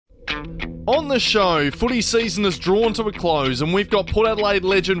On the show, footy season is drawn to a close and we've got Port Adelaide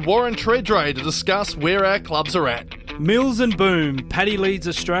legend Warren Tredrea to discuss where our clubs are at. Mills and boom, Paddy leads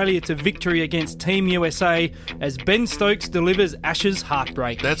Australia to victory against Team USA as Ben Stokes delivers Ashes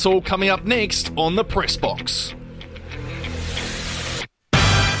heartbreak. That's all coming up next on the Press Box.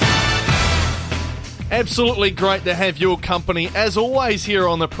 Absolutely great to have your company, as always, here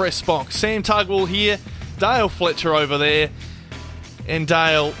on the Press Box. Sam Tugwell here, Dale Fletcher over there. And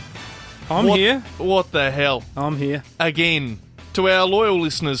Dale... I'm here. What the hell? I'm here. Again, to our loyal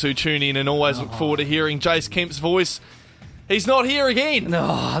listeners who tune in and always look forward to hearing Jace Kemp's voice, he's not here again.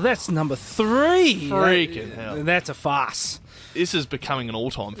 No, that's number 3. Freaking hell. That's a farce. This is becoming an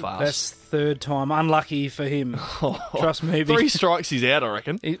all-time farce. That's third time. Unlucky for him. Trust me. 3 strikes, he's out, I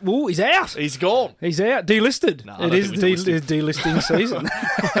reckon. He's out. He's gone. He's out. Delisted. No, it is delisting season.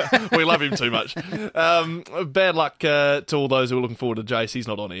 We love him too much. Bad luck to all those who are looking forward to Jace. He's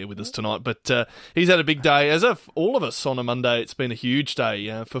not on air with us tonight, but he's had a big day. As of all of us on a Monday, it's been a huge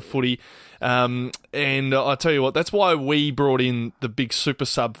day for footy. And I tell you what, that's why we brought in the big super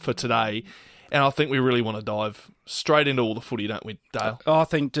sub for today. And I think we really want to dive straight into all the footy, don't we, Dale? I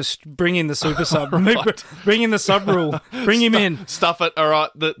think just bring in the super sub. Bring in the sub rule. Bring him in. Stuff it. All right,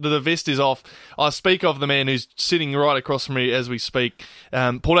 the vest is off. I speak of the man who's sitting right across from me as we speak.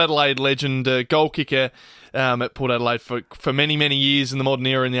 Port Adelaide legend, goal kicker at Port Adelaide for many, many years in the modern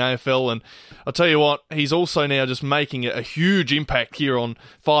era in the AFL. And I'll tell you what, he's also now just making a huge impact here on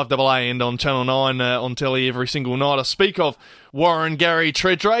 5AA and on Channel 9 on telly every single night. I speak of Warren Gary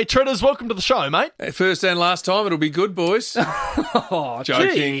Tredrea. Tredders, welcome to the show, mate. Hey, first and last time, it'll be good, boys.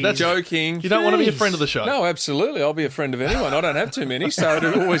 Joking. You don't want to be a friend of the show? No, absolutely. I'll be a friend of anyone. I don't have too many, so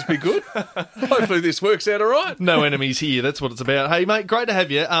it'll always be good. Hopefully this works out all right. No enemies here. That's what it's about. Hey, mate, great to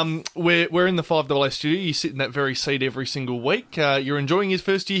have you. We're in the 5AA studio. You sit in that very seat every single week. You're enjoying his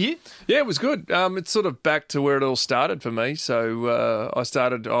first year here? Yeah, it was good. It's sort of back to where it all started for me. So I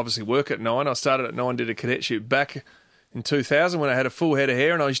started, obviously, work at 9. I started at 9, did a cadetship back in 2000 when I had a full head of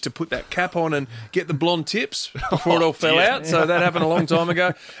hair and I used to put that cap on and get the blonde tips before it all fell out. So that happened a long time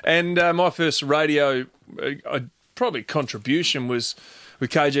ago. And my first radio probably contribution was with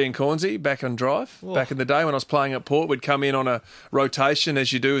KG and Cornsey back on Drive. Whoa. Back in the day when I was playing at Port, we'd come in on a rotation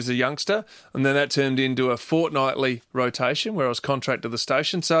as you do as a youngster, and then that turned into a fortnightly rotation where I was contracted to the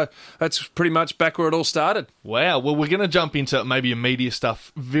station. So that's pretty much back where it all started. Wow. Well, we're going to jump into maybe media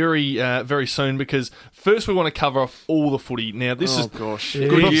stuff very, very soon because first we want to cover off all the footy. Now, this is gosh,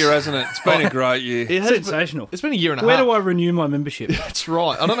 good year, hasn't it? It's been a great year. Sensational. It's been a year and a Where half. do I renew my membership? That's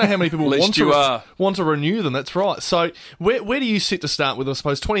right. I don't know how many people want to renew them. That's right. So where do you sit to start with? I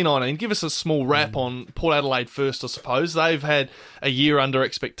suppose 2019. Give us a small wrap on Port Adelaide first. I suppose they've had a year under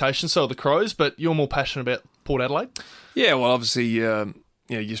expectation. So are the Crows, but you're more passionate about Port Adelaide. Yeah, well, obviously,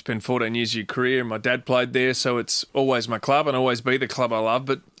 you spend 14 years of your career, and my dad played there, so it's always my club and always be the club I love.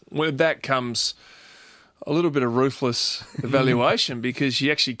 But with that comes a little bit of ruthless evaluation because you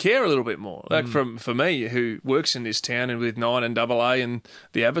actually care a little bit more. Like for me, who works in this town and with 9 and AA and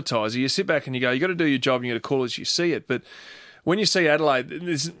the advertiser, you sit back and you go, you got to do your job and you got to call it as you see it. But when you see Adelaide,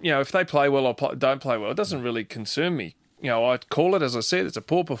 if they play well or don't play well, it doesn't really concern me. I call it, as I said, it's a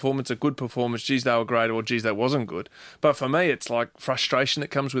poor performance, a good performance. Geez, they were great, or geez, that wasn't good. But for me, it's like frustration that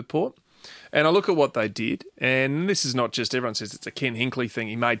comes with Port. And I look at what they did, and this is not just, everyone says it's a Ken Hinkley thing,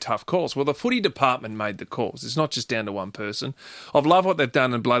 he made tough calls. Well, the footy department made the calls. It's not just down to one person. I've loved what they've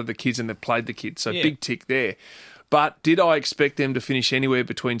done and blooded the kids and they've played the kids, so big tick there. But did I expect them to finish anywhere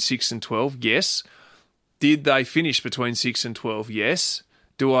between 6 and 12? Yes. Did they finish between 6 and 12? Yes.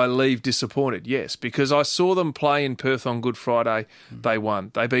 Do I leave disappointed? Yes, because I saw them play in Perth on Good Friday. They won.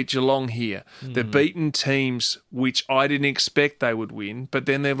 They beat Geelong here. They've beaten teams which I didn't expect they would win, but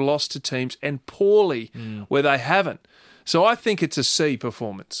then they've lost to teams and poorly where they haven't. So I think it's a C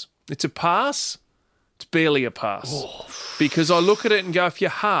performance. It's a pass. It's barely a pass. Because I look at it and go, if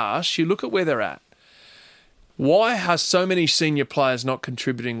you're harsh, you look at where they're at. Why are so many senior players not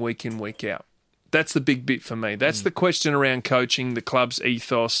contributing week in, week out? That's the big bit for me. That's the question around coaching, the club's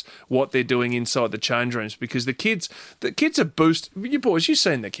ethos, what they're doing inside the change rooms. Because the kids are boosted. You boys, you've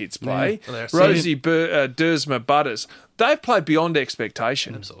seen the kids play. Yeah, Rosie Dersma Butters. They've played beyond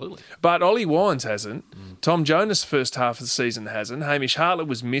expectation. Absolutely. But Ollie Wines hasn't. Tom Jonas first half of the season hasn't. Hamish Hartlett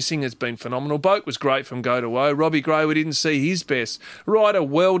was missing, has been phenomenal. Boak was great from go to woe. Robbie Gray, we didn't see his best. Ryder,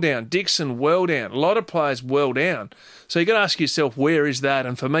 well down. Dixon, well down. A lot of players well down. So you've got to ask yourself, where is that?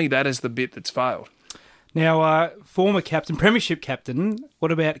 And for me, that is the bit that's failed. Now, former captain, premiership captain,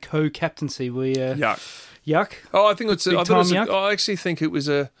 what about co-captaincy? Yuck. Yuck? Oh, I think I actually think it was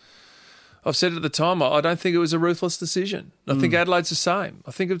I've said at the time, I don't think it was a ruthless decision. I think Adelaide's the same.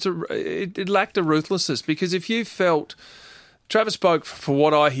 I think it lacked a ruthlessness, because if you felt Travis Boak, for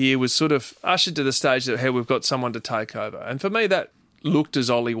what I hear, was sort of ushered to the stage that, hey, we've got someone to take over. And for me, that looked as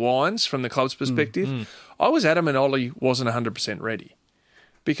Ollie Wines from the club's perspective. I was adamant Ollie wasn't 100% ready,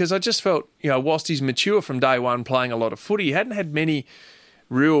 because I just felt, whilst he's mature from day one playing a lot of footy, he hadn't had many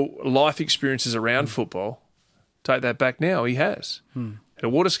real life experiences around football. Take that back now, he has. Had a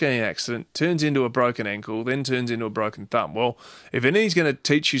water skiing accident, turns into a broken ankle, then turns into a broken thumb. Well, if anything's going to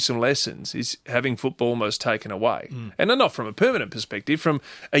teach you some lessons, is having football almost taken away. And not from a permanent perspective, from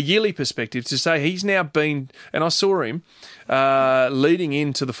a yearly perspective, to say he's now been, and I saw him leading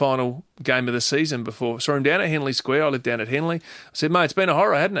into the final game of the season before. Saw him down at Henley Square. I lived down at Henley. I said, mate, it's been a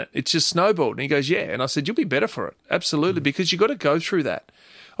horror, hasn't it? It's just snowballed. And he goes, yeah. And I said, you'll be better for it. Absolutely, because you've got to go through that.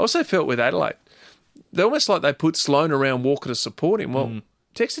 I also felt with Adelaide, they're almost like they put Sloan around Walker to support him. Well,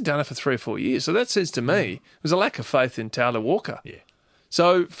 Tex had done it for 3 or 4 years. So that says to me, it was a lack of faith in Taylor Walker. Yeah.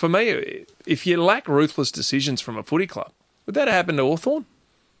 So for me, if you lack ruthless decisions from a footy club, would that happen to Hawthorn?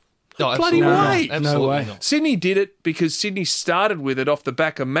 No, Bloody way. Absolutely No way. not. Sydney did it because Sydney started with it off the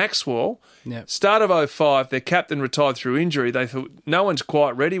back of Maxwell. Yep. Start of 05, their captain retired through injury. They thought, no one's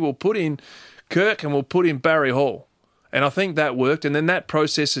quite ready. We'll put in Kirk and we'll put in Barry Hall. And I think that worked. And then that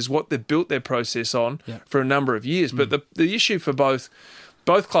process is what they've built their process on for a number of years. But the issue for both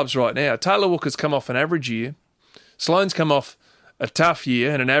clubs right now, Taylor Walker's come off an average year. Sloan's come off a tough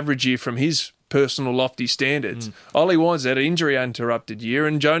year and an average year from his personal lofty standards. Ollie Wines had an injury-interrupted year,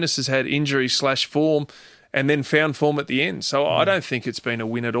 and Jonas has had injury/form and then found form at the end. So I don't think it's been a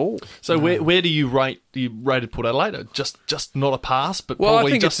win at all. So where do you rated Port Adelaide? Just not a pass, but Well,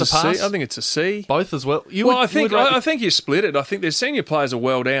 probably I think just it's a pass? I think it's a C. Both as well? I think you split it. I think their senior players are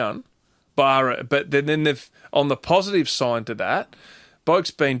well down, but then they've, on the positive side to that,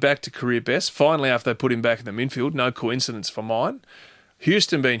 Boak's been back to career best, finally, after they put him back in the midfield. No coincidence for mine.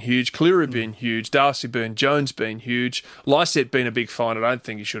 Houston been huge, Cleary been huge, Darcy Byrne-Jones been huge, Lysette been a big find. I don't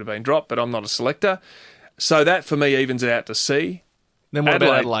think he should have been dropped, but I'm not a selector. So that, for me, evens it out to C. Then what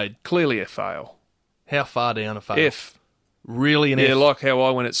about Adelaide? Clearly a fail. How far down a fail? F. Really an F? Yeah, like how I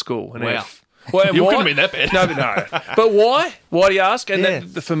went at school, an Wow. F. Well, and You why? couldn't have been that bad. No. But why? Why do you ask? And Yeah.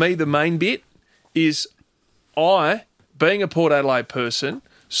 that, for me, the main bit is I, being a Port Adelaide person,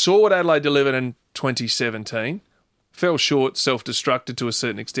 saw what Adelaide delivered in 2017, fell short, self-destructed to a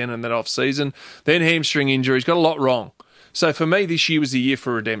certain extent in that off-season, then hamstring injuries, got a lot wrong. So for me, this year was the year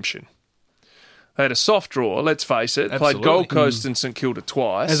for redemption. They had a soft draw, let's face it. Absolutely. Played Gold Coast and St Kilda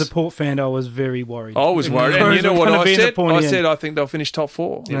twice. As a Port fan, I was very worried. I was worried. And you know what I said? I said I think they'll finish top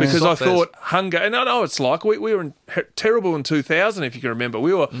 4. Yeah. Because I Soft thought hunger, and I know it's like, we were terrible in 2000, if you can remember.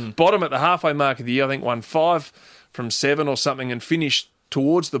 We were bottom at the halfway mark of the year. I think won 5 from 7 or something and finished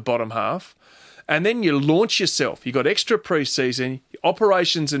towards the bottom half. And then you launch yourself. You got extra pre-season,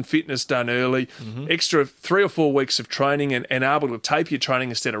 operations and fitness done early, extra 3 or 4 weeks of training and able to tape your training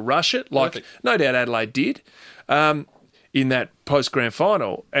instead of rush it, like Perfect. no doubt Adelaide did in that post-grand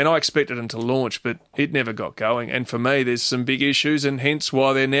final. And I expected them to launch, but it never got going. And for me, there's some big issues, and hence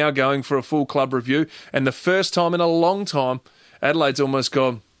why they're now going for a full club review. And the first time in a long time, Adelaide's almost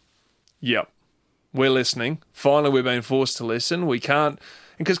gone, yep, we're listening. Finally, we've been forced to listen. We can't...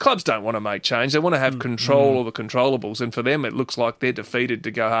 Because clubs don't want to make change. They want to have control of the controllables. And for them, it looks like they're defeated to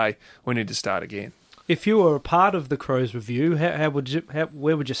go, hey, we need to start again. If you were a part of the Crows review, where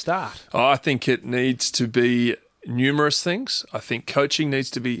would you start? I think it needs to be numerous things. I think coaching needs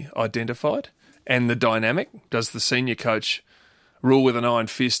to be identified. And the dynamic. Does the senior coach rule with an iron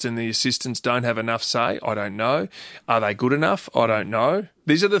fist and the assistants don't have enough say? I don't know. Are they good enough? I don't know.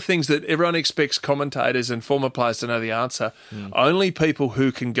 These are the things that everyone expects commentators and former players to know the answer. Only people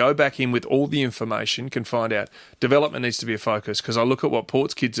who can go back in with all the information can find out. Development needs to be a focus, because I look at what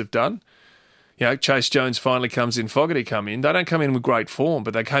Port's kids have done. You know, Chase Jones finally comes in, Fogarty come in. They don't come in with great form,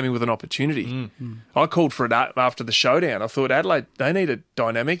 but they came in with an opportunity. I called for it after the showdown. I thought Adelaide, they need a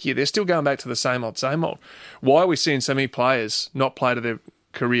dynamic here. They're still going back to the same old, same old. Why are we seeing so many players not play to their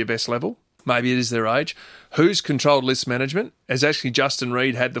career best level? Maybe it is their age. Who's controlled list management? Has actually Justin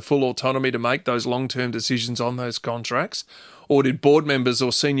Reid had the full autonomy to make those long-term decisions on those contracts? Or did board members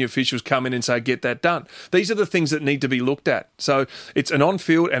or senior officials come in and say, get that done? These are the things that need to be looked at. So it's an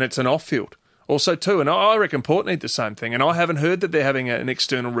on-field and it's an off-field. Also, too, and I reckon Port need the same thing, and I haven't heard that they're having an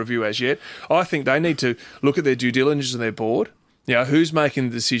external review as yet. I think they need to look at their due diligence and their board. You know, who's making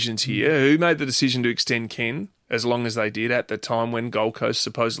the decisions here? Who made the decision to extend Ken as long as they did at the time when Gold Coast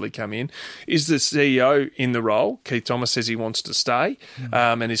supposedly come in? Is the CEO in the role? Keith Thomas says he wants to stay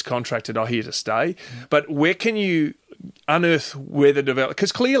and is contracted, here to stay. But where can you unearth where the development...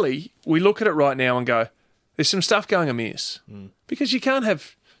 Because clearly, we look at it right now and go, there's some stuff going amiss. Because you can't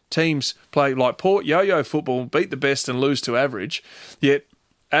have teams play like Port yo-yo football, beat the best and lose to average, yet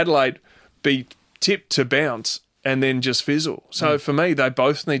Adelaide be tipped to bounce and then just fizzle. So for me, they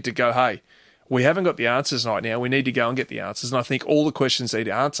both need to go, hey, we haven't got the answers right now. We need to go and get the answers. And I think all the questions need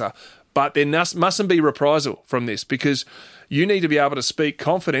to answer. But there mustn't be reprisal from this, because you need to be able to speak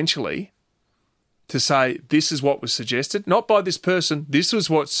confidentially to say, this is what was suggested, not by this person, this was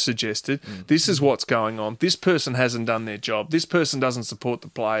what's suggested, this is what's going on, this person hasn't done their job, this person doesn't support the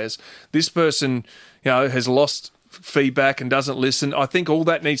players, this person, has lost feedback and doesn't listen. I think all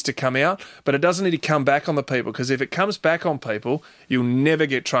that needs to come out, but it doesn't need to come back on the people, because if it comes back on people, you'll never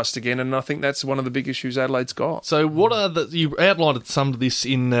get trust again, and I think that's one of the big issues Adelaide's got. So what are you outlined some of this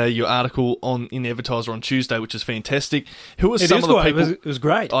in your article in Advertiser on Tuesday, which is fantastic. Who are some of the people... It was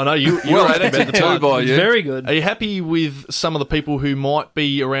great. I know, you were happy about the time. Very good. Are you happy with some of the people who might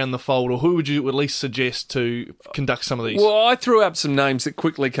be around the fold, or who would you at least suggest to conduct some of these? Well, I threw up some names that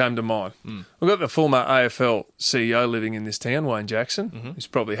quickly came to mind. We've got the former AFL CEO living in this town, Wayne Jackson, who's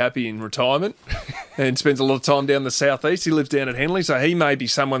probably happy in retirement and spends a lot of time down the southeast. He lives down at Henley, so he may be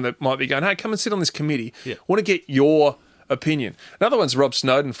someone that might be going, hey, come and sit on this committee. I want to get your opinion. Another one's Rob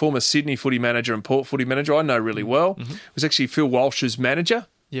Snowden, former Sydney footy manager and Port footy manager. I know really well. Was actually Phil Walsh's manager.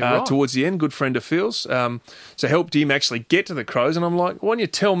 Towards the end, good friend of Phil's. So helped him actually get to the Crows, and I'm like, why don't you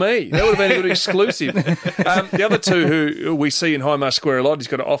tell me? That would have been a good exclusive. The other two who we see in Highmarsh Square a lot, he's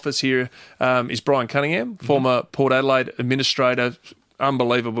got an office here, is Brian Cunningham, former Port Adelaide administrator,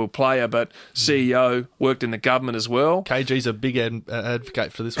 unbelievable player, but CEO, worked in the government as well. KG's a big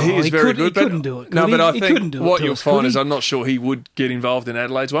advocate for this one. He is very good. He couldn't do it. No, but I think what you'll find is I'm not sure he would get involved in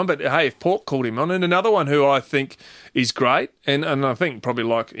Adelaide's one, but hey, if Port called him on, and another one who I think is great, and I think probably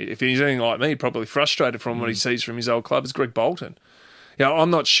like, if he's anything like me, probably frustrated from what he sees from his old club, is Greg Bolton.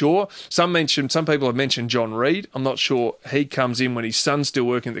 I'm not sure. Some people have mentioned John Reid. I'm not sure he comes in when his son's still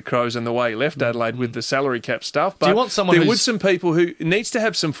working at the Crows and the way he left Adelaide with the salary cap stuff. But do you want someone there was some people who needs to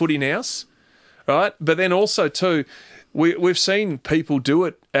have some footy nous, right? But then also too, we've seen people do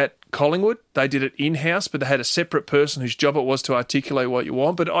it at Collingwood. They did it in-house, but they had a separate person whose job it was to articulate what you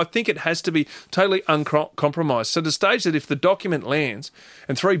want. But I think it has to be totally uncompromised. So the stage that if the document lands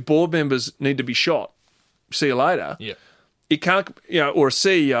and 3 board members need to be shot, see you later. Yeah. It can't, or a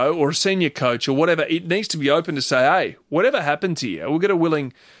CEO or a senior coach or whatever, it needs to be open to say, hey, whatever happened to you, we're going to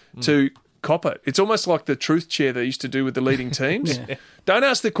willing to cop it. It's almost like the truth chair they used to do with the leading teams. Don't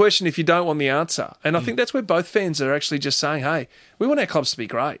ask the question if you don't want the answer. And I think that's where both fans are actually just saying, hey, we want our clubs to be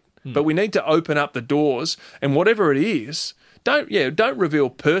great, but we need to open up the doors, and whatever it is, don't reveal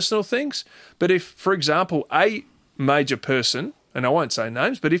personal things. But if, for example, a major person, and I won't say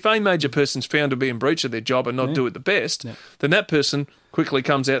names, but if a major person's found to be in breach of their job and not do it the best, then that person quickly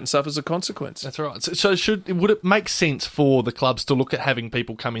comes out and suffers a consequence. That's right. So would it make sense for the clubs to look at having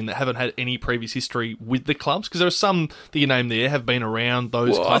people come in that haven't had any previous history with the clubs? Because there are some that you named there have been around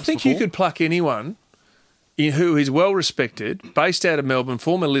those clubs I think before. You could pluck anyone who is well respected, based out of Melbourne,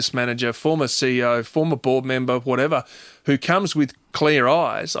 former list manager, former CEO, former board member, whatever, who comes with clear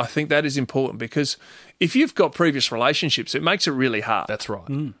eyes. I think that is important, because if you've got previous relationships, it makes it really hard. That's right.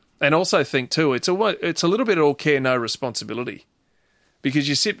 And also think too, it's a little bit all care, no responsibility, because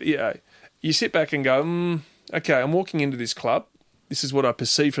you sit back and go, okay, I'm walking into this club. This is what I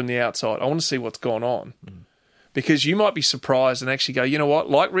perceive from the outside. I want to see what's gone on, because you might be surprised and actually go, you know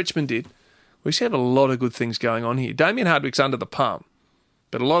what, like Richmond did. We actually have a lot of good things going on here. Damien Hardwick's under the pump,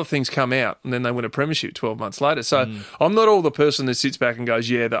 but a lot of things come out, and then they win a premiership 12 months later. So I'm not all the person that sits back and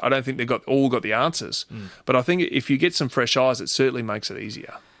goes, I don't think they've all got the answers. But I think if you get some fresh eyes, it certainly makes it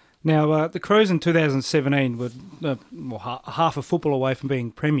easier. Now, the Crows in 2017 were half a football away from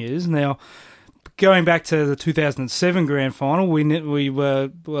being premiers. Now, going back to the 2007 grand final, we were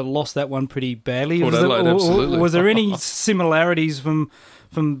lost that one pretty badly. Absolutely. Was there any similarities from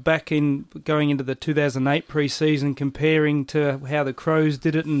back in going into the 2008 pre-season, comparing to how the Crows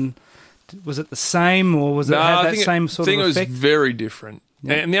did it, and was it the same, or was it had that same sort of effect? I think it was very different.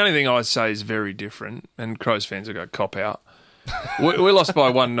 Yeah. And the only thing I'd say is very different, and Crows fans will go cop out. we lost by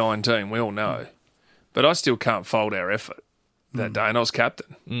 119, we all know. But I still can't fold our effort that day, and I was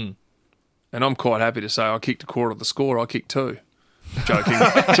captain. And I'm quite happy to say I kicked a quarter of the score, I kicked 2. Joking.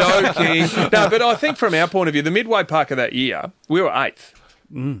 No, but I think from our point of view, the midway park of that year, we were 8th.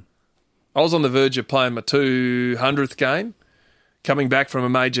 I was on the verge of playing my 200th game. coming back from a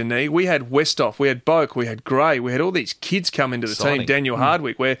major knee. We had Westhoff, we had Boak, we had Gray, we had all these kids come into the team. Daniel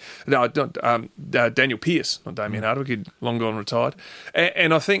Hardwick, Daniel Pearce, not Damien Hardwick, he'd long gone retired.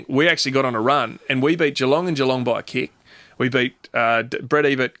 And I think we actually got on a run, and we beat Geelong and Geelong by a kick. We beat Brett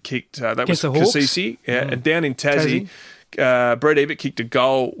Ebert kicked that was Kasisi, and down in Tassie. Brett Ebert kicked a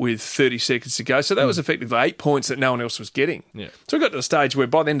goal with 30 seconds to go. So that was effectively 8 points that no one else was getting. Yeah. So we got to the stage where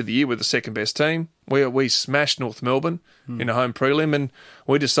by the end of the year we're the second best team. We smashed North Melbourne in a home prelim, and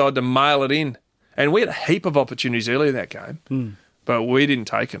we decided to mail it in. And we had a heap of opportunities early in that game, but we didn't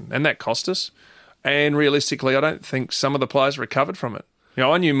take them, and that cost us. And realistically, I don't think some of the players recovered from it.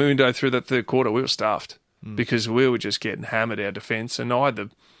 I knew Mundo through that third quarter, we were stuffed because we were just getting hammered, our defence, and I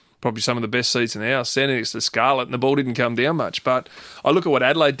had probably some of the best seats in the house, standing next to Scarlett, and the ball didn't come down much. But I look at what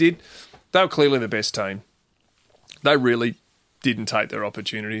Adelaide did. They were clearly the best team. They really didn't take their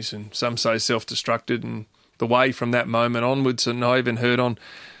opportunities, and some say self-destructed, and the way from that moment onwards, and I even heard on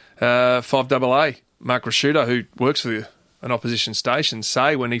 5AA, Mark Rashudo, who works for an opposition station,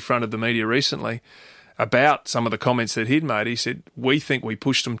 say when he fronted the media recently about some of the comments that he'd made, he said, we think we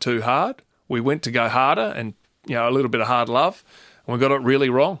pushed them too hard. We went to go harder and, a little bit of hard love, and we got it really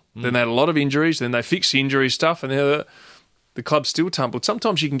wrong. Then they had a lot of injuries. Then they fixed the injury stuff, and the club still tumbled.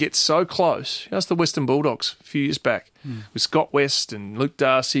 Sometimes you can get so close. That's the Western Bulldogs a few years back with Scott West and Luke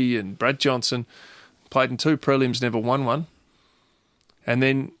Darcy and Brad Johnson. Played in 2 prelims, never won one. And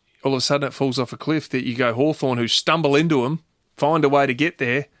then all of a sudden it falls off a cliff that you go Hawthorn, who stumble into them, find a way to get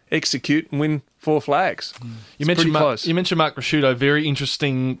there, execute and win 4 flags. You mentioned Mark Rashudo. Very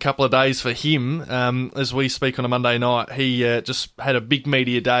interesting couple of days for him. As we speak on a Monday night, he just had a big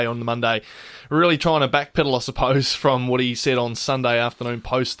media day on the Monday, really trying to backpedal, I suppose, from what he said on Sunday afternoon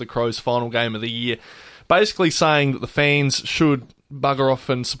post the Crows' final game of the year. Basically saying that the fans should bugger off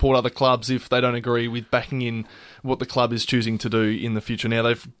and support other clubs if they don't agree with backing in what the club is choosing to do in the future. Now,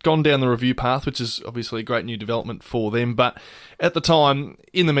 they've gone down the review path, which is obviously a great new development for them, but at the time,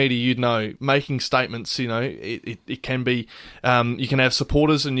 in the media, you'd know, making statements, it can be, you can have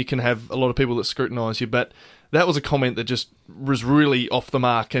supporters and you can have a lot of people that scrutinise you, but that was a comment that just was really off the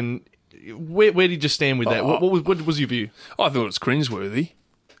mark. And where did you stand with that? What was your view? I thought it was cringeworthy,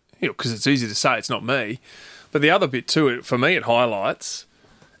 because it's easy to say it's not me. But the other bit to it, for me, it highlights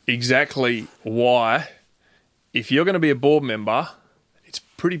exactly why, if you're going to be a board member, it's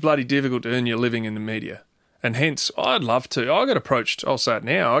pretty bloody difficult to earn your living in the media. And hence, I'd love to. I got approached, I'll say it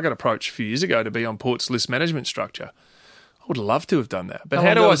now, I got approached a few years ago to be on Port's list management structure. I would love to have done that. But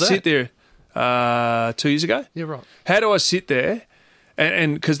how do I sit there? 2 years ago? Yeah, right. How do I sit there?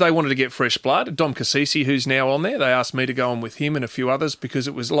 And because they wanted to get fresh blood, Dom Kasisi, who's now on there, they asked me to go on with him and a few others because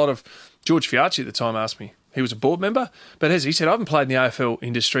it was a lot of... George Fiarchi at the time asked me. He was a board member. But as he said, I haven't played in the AFL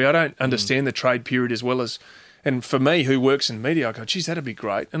industry. I don't understand the trade period as well as... And for me, who works in media, I go, geez, that'd be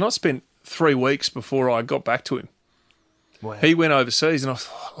great. And I spent 3 weeks before I got back to him. Wow. He went overseas and I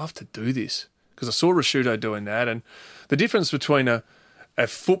thought, I'd love to do this because I saw Rashudo doing that. And the difference between a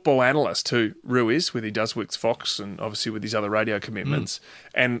football analyst who Rue is, where he does work with Fox and obviously with his other radio commitments,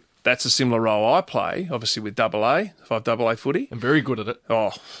 and that's a similar role I play, obviously with AA, 5AA footy. I'm very good at it.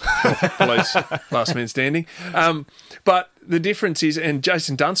 Oh, please, last man standing. But the difference is, and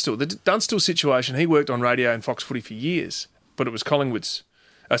Jason Dunstall, the Dunstall situation, he worked on radio and Fox footy for years, but it was Hawthorn's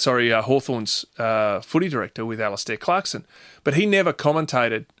footy director with Alistair Clarkson. But he never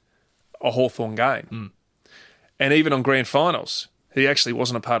commentated a Hawthorn game. And even on grand finals, he actually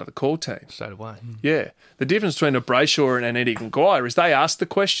wasn't a part of the call team. Straight away. Yeah. The difference between a Brayshaw and Eddie Maguire is they ask the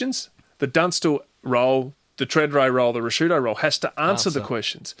questions. The Dunstall role, the Tredrea role, the Rashudo role has to answer the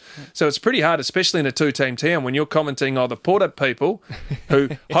questions. So it's pretty hard, especially in a 2-team town, when you're commenting on the Port people who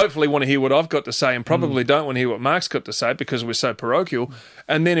hopefully want to hear what I've got to say and probably don't want to hear what Mark's got to say because we're so parochial.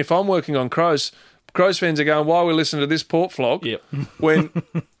 And then if I'm working on Crows fans are going, why are we listening to this Port flog? Yep. When...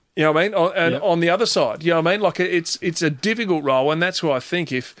 You know what I mean? And on the other side, you know what I mean? Like it's a difficult role, and that's why I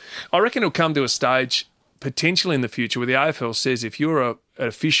think I reckon it'll come to a stage potentially in the future where the AFL says if you're an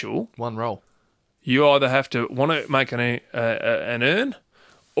official, one role, you either have to want to make an earn,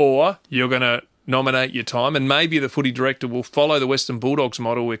 or you're going to nominate your time, and maybe the footy director will follow the Western Bulldogs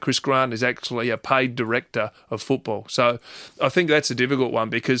model where Chris Grant is actually a paid director of football. So I think that's a difficult one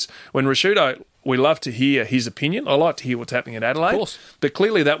because when Rashudo, we love to hear his opinion. I like to hear what's happening at Adelaide. Of course. But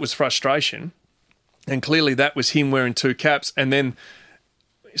clearly that was frustration, and clearly that was him wearing 2 caps, and then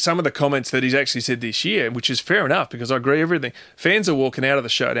some of the comments that he's actually said this year, which is fair enough because I agree with everything. Fans are walking out of the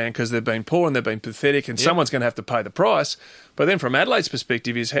showdown because they've been poor and they've been pathetic and someone's going to have to pay the price. But then from Adelaide's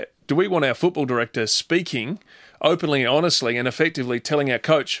perspective is, do we want our football director speaking openly, honestly and effectively telling our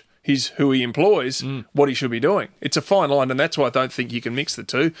coach, who he employs, what he should be doing. It's a fine line, and that's why I don't think you can mix the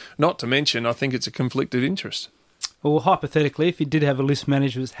two. Not to mention, I think it's a conflict of interest. Well, hypothetically, if you did have a list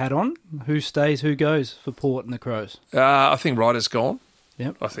manager's hat on, who stays, who goes for Port and the Crows? I think Ryder's gone.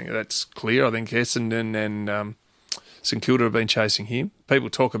 Yep. I think that's clear. I think Essendon and St Kilda have been chasing him.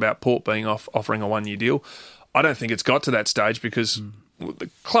 People talk about Port being offering a one-year deal. I don't think it's got to that stage because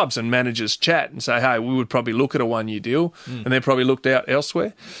the clubs and managers chat and say, hey, we would probably look at a one-year deal, and they're probably looked out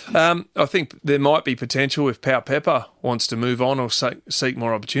elsewhere. I think there might be potential if Pau Pepper wants to move on or seek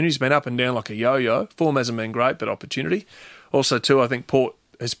more opportunities. He's been up and down like a yo-yo. Form hasn't been great, but opportunity. Also, too, I think Port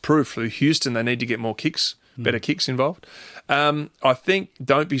has proved through Houston they need to get more kicks, better kicks involved. I think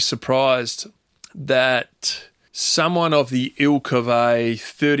don't be surprised that someone of the ilk of a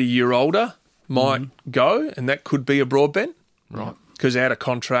 30-year-older might go, and that could be a Broadbent. Right. Because out of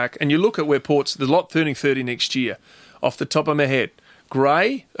contract. And you look at where Port's, there's a lot turning 30 next year. Off the top of my head,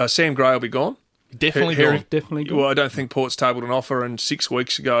 Sam Gray will be gone. Definitely gone. Definitely gone. Well, I don't think Port's tabled an offer, and 6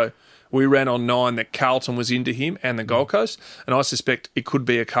 weeks ago we ran on 9 that Carlton was into him and the Gold Coast, and I suspect it could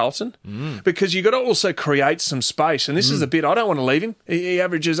be a Carlton because you've got to also create some space, and this is the bit, I don't want to leave him. He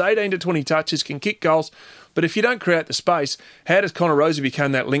averages 18 to 20 touches, can kick goals, but if you don't create the space, how does Connor Rosie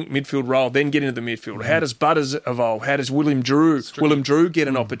become that linked midfield role, then get into the midfield? How does Butters evolve? How does Willem Drew get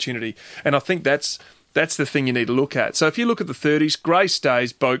an opportunity? And I think that's the thing you need to look at. So if you look at the 30s, Gray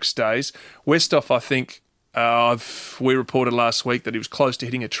stays, Boak stays. Westhoff, I think, we reported last week that he was close to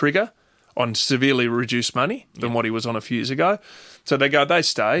hitting a trigger on severely reduced money than what he was on a few years ago. So they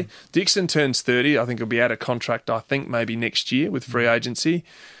stay. Dixon turns 30. I think he'll be out of contract, I think, maybe next year with free agency.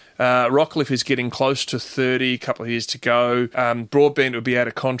 Rockcliffe is getting close to 30, a couple of years to go. Broadbent will be out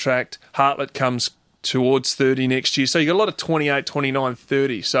of contract. Hartlett comes towards 30 next year. So you've got a lot of 28, 29,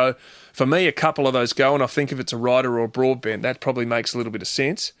 30. So for me, a couple of those go, and I think if it's a Ryder or a Broadbent, that probably makes a little bit of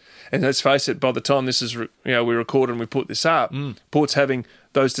sense. And let's face it, by the time this is, we record and we put this up, Port's having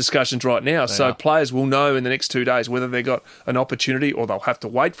those discussions right now. So players will know in the next 2 days whether they got an opportunity or they'll have to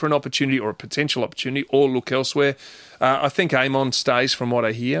wait for an opportunity or a potential opportunity or look elsewhere. I think Amon stays from what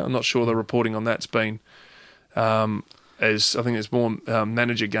I hear. I'm not sure the reporting on that's been as I think there's more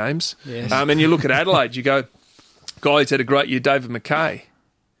manager games. Yes. And you look at Adelaide, you go, guys had a great year, David McKay,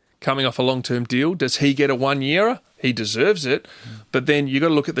 coming off a long-term deal. Does he get a one-yearer? He deserves it. But then you got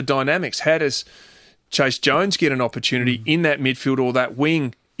to look at the dynamics. How does Chase Jones get an opportunity in that midfield or that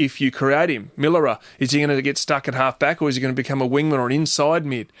wing if you create him? Millerer, is he going to get stuck at half-back or is he going to become a wingman or an inside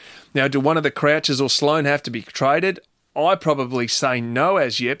mid? Now, do one of the Crouches or Sloan have to be traded? I probably say no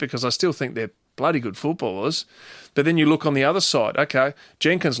as yet because I still think they're bloody good footballers. But then you look on the other side. Okay,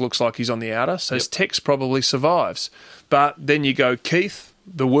 Jenkins looks like he's on the outer, so his Tex probably survives. But then you go Keith.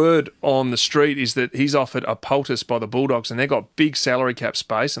 The word on the street is that he's offered a poultice by the Bulldogs, and they've got big salary cap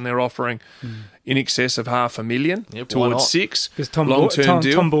space, and they're offering in excess of $500,000 towards 6. Because long-term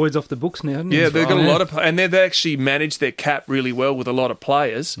deal. Tom Boyd's off the books now. Yeah, they've got a lot of, and they've actually managed their cap really well with a lot of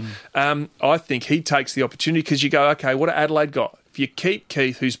players. I think he takes the opportunity because you go, okay, what do Adelaide got? If you keep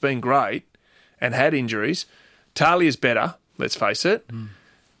Keith, who's been great and had injuries, Talia's better. Let's face it.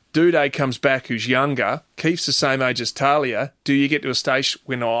 Duday comes back who's younger. Keith's the same age as Talia. Do you get to a stage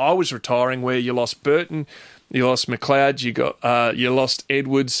when I was retiring where you lost Burton, you lost McLeod, you lost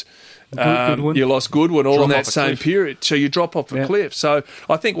Edwards, Goodwin. you lost Goodwin all Drop in that off a same cliff. period. So you drop off the cliff. So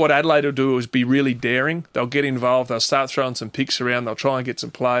I think what Adelaide will do is be really daring. They'll get involved. They'll start throwing some picks around. They'll try and get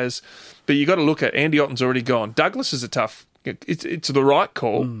some players. But you got to look at Andy Otten's already gone. Douglas is a tough. It's the right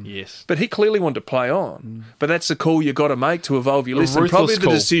call. Yes. But he clearly wanted to play on. But that's the call you got to make to evolve your list. And ruthless probably the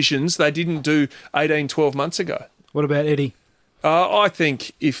call. decisions they didn't do 18, 12 months ago. What about Eddie? I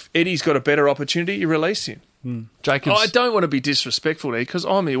think if Eddie's got a better opportunity, you release him. Jacobs. I don't want to be disrespectful to Eddie because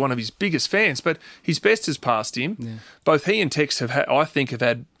I'm one of his biggest fans, but his best has passed him. Yeah. Both he and Tex have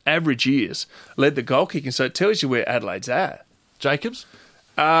had average years, led the goal kicking, so it tells you where Adelaide's at. Jacobs.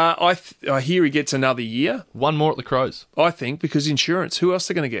 I hear he gets another year. One more at the Crows. I think because insurance. Who else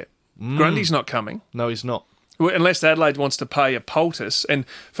are they going to get? Grundy's not coming. No, he's not. Well, unless Adelaide wants to pay a poultice. And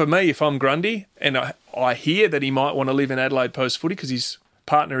for me, if I'm Grundy, and I hear that he might want to live in Adelaide post-footy because his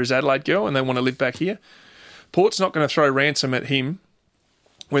partner is Adelaide girl and they want to live back here, Port's not going to throw ransom at him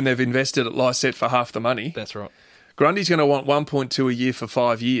when they've invested at Lycett for half the money. That's right. Grundy's going to want 1.2 a year for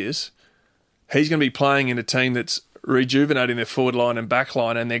 5 years. He's going to be playing in a team that's rejuvenating their forward line and back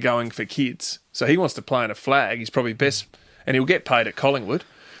line and they're going for kids. So he wants to play in a flag. He's probably best, and he'll get paid at Collingwood.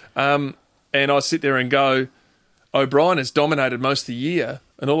 And I sit there and go, O'Brien has dominated most of the year,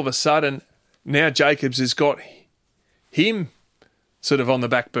 and all of a sudden, now Jacobs has got him sort of on the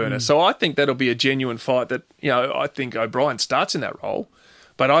back burner. So I think that'll be a genuine fight that, I think O'Brien starts in that role,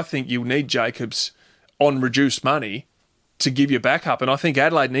 but I think you'll need Jacobs on reduced money to give you backup. And I think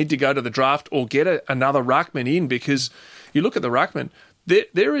Adelaide need to go to the draft or get another ruckman in, because you look at the ruckman,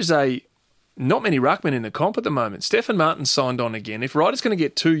 there is not many ruckmen in the comp at the moment. Stephen Martin signed on again. If Ryder's going to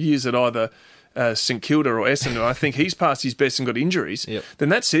get 2 years at either St Kilda or Essendon, I think he's past his best and got injuries, then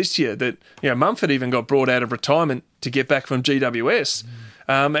that says to you that Mumford even got brought out of retirement to get back from GWS.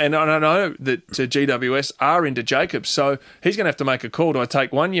 And I know that GWS are into Jacobs, so he's going to have to make a call. Do I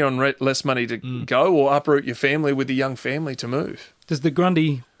take 1 year on less money to go, or uproot your family with a young family to move? Does the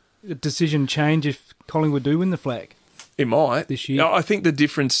Grundy decision change if Collingwood do win the flag? It might. This year? I think the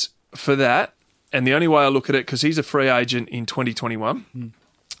difference for that, and the only way I look at it, because he's a free agent in 2021, end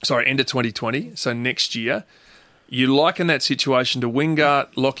of 2020, so next year, you liken that situation to Wingart,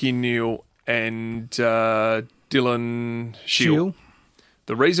 Lockie Neal, and Dylan Shield.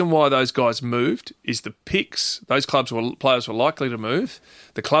 The reason why those guys moved is the picks. Those players were likely to move.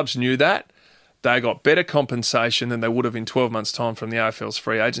 The clubs knew that. They got better compensation than they would have in 12 months' time from the AFL's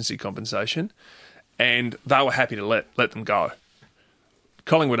free agency compensation, and they were happy to let them go.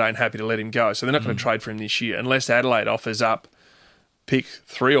 Collingwood ain't happy to let him go, so they're not going to trade for him this year unless Adelaide offers up pick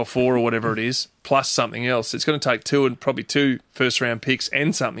 3 or 4 or whatever it is, plus something else. It's going to take 2 and probably 2 first-round picks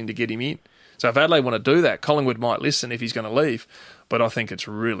and something to get him in. So if Adelaide want to do that, Collingwood might listen if he's going to leave, but I think it's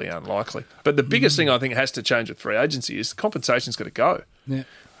really unlikely. But the biggest thing I think has to change with free agency is the compensation's got to go. Yeah.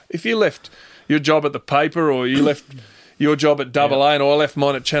 If you left your job at the paper, or you left your job at Double A, and I left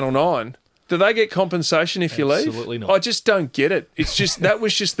mine at Channel 9, do they get compensation if you leave? Absolutely not. I just don't get it. It's just that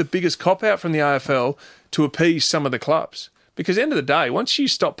was just the biggest cop-out from the AFL to appease some of the clubs. Because at the end of the day, once you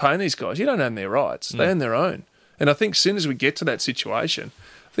stop paying these guys, you don't own their rights. They own their own. And I think as soon as we get to that situation,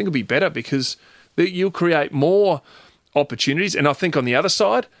 I think it'll be better, because you'll create more opportunities. And I think on the other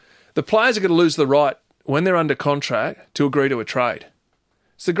side, the players are going to lose the right, when they're under contract, to agree to a trade.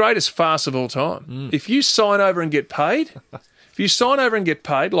 It's the greatest farce of all time. If you sign over and get paid,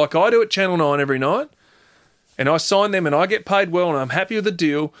 like I do at Channel 9 every night, and I sign them and I get paid well and I'm happy with the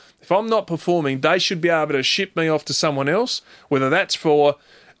deal, if I'm not performing, they should be able to ship me off to someone else, whether that's for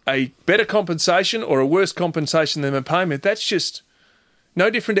a better compensation or a worse compensation than a payment. That's just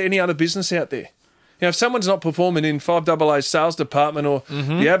no different to any other business out there. If someone's not performing in 5AA sales department, or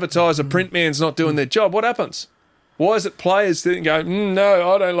the advertiser print man's not doing their job, what happens? Why is it players that go,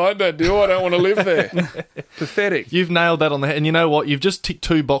 no, I don't like that deal, I don't want to live there? Pathetic. You've nailed that on the head. And you know what? You've just ticked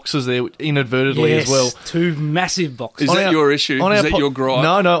 2 boxes there inadvertently as well. 2 massive boxes. Is that your issue? Is that your gripe?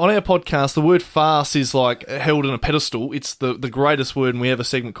 No. On our podcast, the word farce is like held in a pedestal. It's the greatest word, and we have a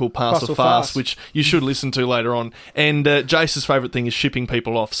segment called Pass or Farce, which you should listen to later on. And Jace's favourite thing is shipping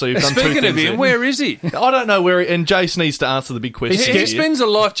people off. So you've done 2 things. Speaking of him, where is he? I don't know where, and Jace needs to answer the big question. He spends a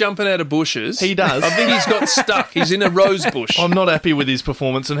life jumping out of bushes. He does. I think he's got stuck. He's in a rose bush. I'm not happy with his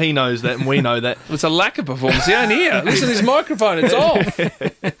performance, and he knows that, and we know that. It's a lack of performance. He ain't here. Listen to his microphone. It's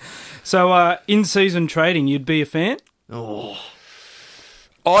off. So, in-season trading, you'd be a fan? Oh,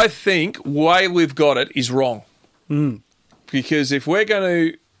 I think way we've got it is wrong. Because if we're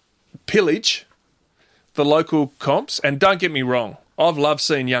going to pillage the local comps, and don't get me wrong, I've loved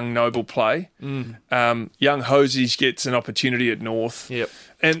seeing young Noble play. Young Hosies gets an opportunity at North. Yep.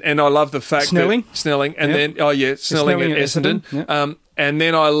 And I love the fact Snelling? that Snelling, and then Snelling at Essendon. Yep. And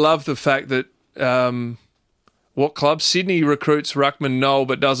then I love the fact that what club? Sydney recruits ruckman Noel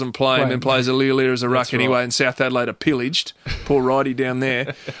but doesn't play him and plays Alialia as a ruck anyway. Right. And South Adelaide are pillaged. Poor Righty down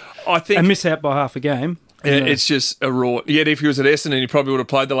there. I think and miss out by half a game. Yeah, it's just a raw. Yet if he was at Essendon, he probably would have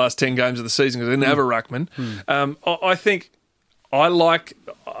played the last 10 games of the season because they didn't have a ruckman. I think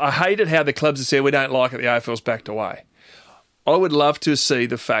I hated how the clubs have said we don't like it. The AFL's backed away. I would love to see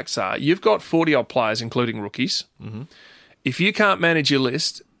the facts are you've got 40-odd players, including rookies. If you can't manage your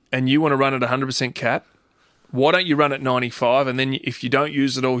list and you want to run at 100% cap, why don't you run at 95? And then if you don't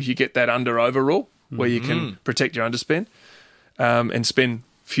use it all, you get that under-over rule where you can protect your underspend and spend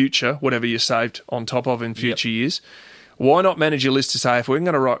future, whatever you saved on top of in future years. Why not manage your list to say, if we're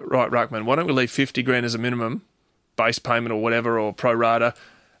going to write ruckman, why don't we leave 50 grand as a minimum, base payment or whatever, or pro rata,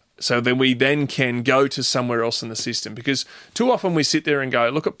 so then we then can go to somewhere else in the system? Because too often we sit there and go,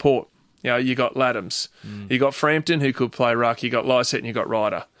 look at Port. You got Laddams. You got Frampton, who could play ruck. You got Lysett and you got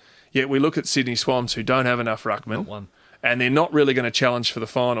Ryder. Yet we look at Sydney Swans, who don't have enough ruckmen. And they're not really going to challenge for the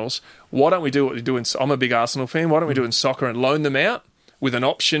finals. Why don't we do what we do in... I'm a big Arsenal fan. Why don't we do in soccer and loan them out with an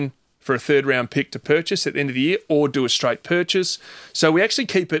option for a third-round pick to purchase at the end of the year, or do a straight purchase? So we actually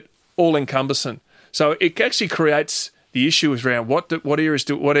keep it all-encompassing. So it actually creates... The issue is around what areas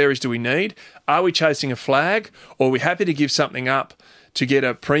do we need? Are we chasing a flag, or are we happy to give something up to get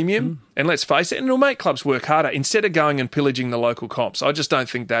a premium, and let's face it, and it'll make clubs work harder instead of going and pillaging the local comps. I just don't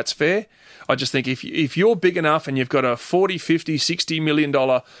think that's fair. I just think if you're big enough and you've got a 40, 50, 60 million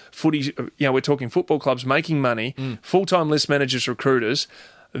dollar footy, we're talking football clubs making money, full-time list managers, recruiters,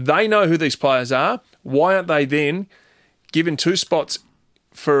 they know who these players are. Why aren't they then given 2 spots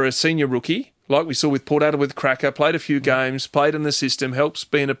for a senior rookie, like we saw with Port Adelaide with Cracker, played a few games, played in the system, helps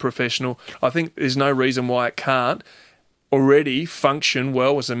being a professional. I think there's no reason why it can't already function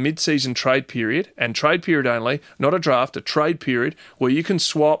well as a mid-season trade period, and trade period only, not a draft, a trade period where you can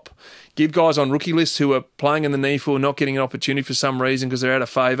swap, give guys on rookie lists who are playing in the NEFL, not getting an opportunity for some reason because they're out of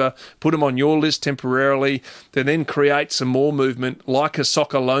favour, put them on your list temporarily, then create some more movement like a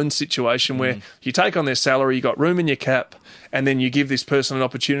soccer loan situation where you take on their salary, you got room in your cap, and then you give this person an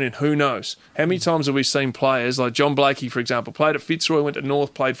opportunity, and who knows? How many times have we seen players, like John Blakey, for example, played at Fitzroy, went to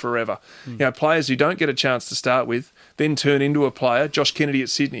North, played forever. Players who don't get a chance to start with, then turn into a player. Josh Kennedy at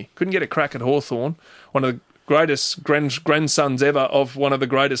Sydney. Couldn't get a crack at Hawthorn, one of the greatest grandsons ever of one of the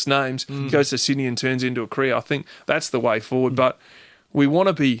greatest names, goes to Sydney and turns into a career. I think that's the way forward, but we want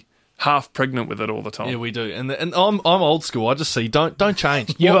to be half pregnant with it all the time. Yeah, we do. And I'm old school. I just see don't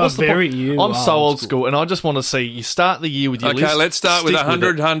change. I'm so old school, and I just want to see you start the year with your list. Okay, let's start with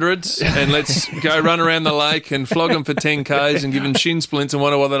 100 hundreds, and let's go run around the lake and flog them for 10Ks and give them shin splints and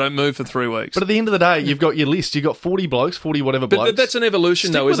wonder why they don't move for 3 weeks. But at the end of the day, you've got your list. You've got 40 blokes, 40 whatever blokes. But that's an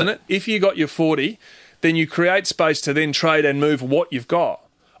evolution, though, isn't it? If you got your 40, then you create space to then trade and move what you've got.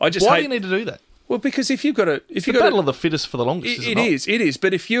 Why do you need to do that? Well, because if you've got a... It's the battle of the fittest for the longest, it is.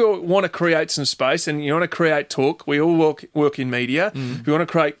 But if you want to create some space and you want to create talk, we all work in media. If you want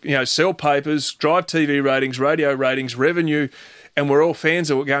to create, sell papers, drive TV ratings, radio ratings, revenue, and we're all fans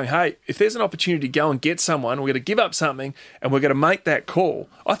of it going, hey, if there's an opportunity to go and get someone, we're going to give up something and we're going to make that call,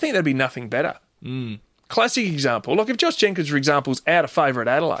 I think that'd be nothing better. Classic example. Look, if Josh Jenkins, for example, is out of favour at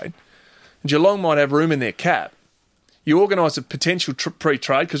Adelaide, Geelong might have room in their cap, you organise a potential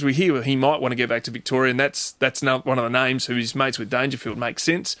pre-trade because we hear he might want to get back to Victoria, and that's not one of the names who he's mates with Dangerfield. Makes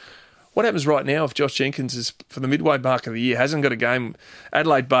sense. What happens right now if Josh Jenkins is, for the midway mark of the year, hasn't got a game,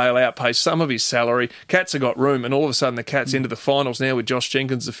 Adelaide bail out, pays some of his salary, Cats have got room, and all of a sudden the Cats into the finals now with Josh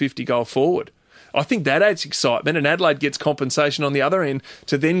Jenkins, the 50-goal forward. I think that adds excitement, and Adelaide gets compensation on the other end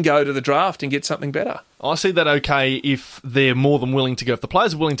to then go to the draft and get something better. I see that okay if they're more than willing to go. If the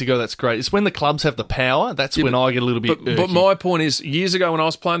players are willing to go, that's great. It's when the clubs have the power, that's when I get a little bit irky. But my point is, years ago when I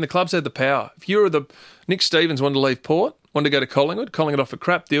was playing, the clubs had the power. If you were Nick Stevens wanted to leave Port, wanted to go to Collingwood off a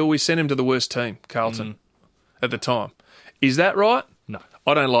crap deal, we sent him to the worst team, Carlton, at the time. Is that right? No.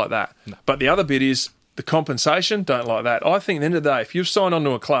 I don't like that. No. But the other bit is the compensation, don't like that. I think at the end of the day, if you've signed on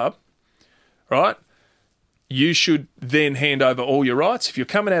to a club, right, you should then hand over all your rights. If you're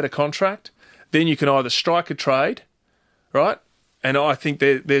coming out of contract, then you can either strike a trade, right? And I think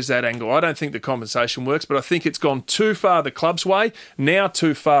there's that angle. I don't think the compensation works, but I think it's gone too far the club's way, now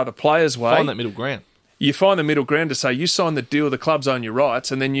too far the players' way. Find that middle ground. You find the middle ground to say you sign the deal, the clubs own your rights,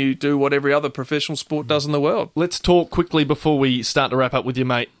 and then you do what every other professional sport does in the world. Let's talk quickly before we start to wrap up with you,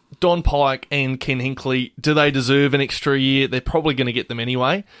 mate. Don Pike and Ken Hinkley, do they deserve an extra year? They're probably going to get them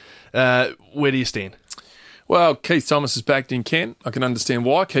anyway. Where do you stand? Well, Keith Thomas is backed in Kent. I can understand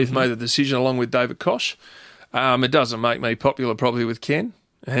why. Keith made the decision along with David Koch. It doesn't make me popular probably with Ken,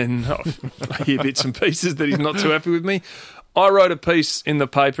 and I hear bits and pieces that he's not too happy with me. I wrote a piece in the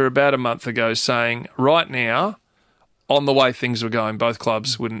paper about a month ago saying right now, on the way things were going, both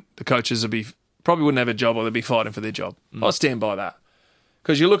clubs the coaches probably wouldn't have a job or they'd be fighting for their job. I stand by that.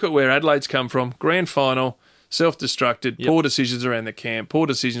 Because you look at where Adelaide's come from, grand final, self-destructed, poor decisions around the camp, poor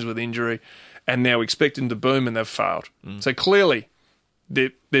decisions with injury, and now expecting to boom and they've failed. So clearly,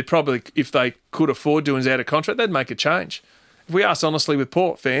 they're probably, if they could afford doing out of contract, they'd make a change. If we ask honestly with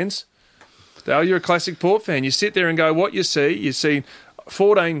Port fans, Dale, you're a classic Port fan. You sit there and go, what you see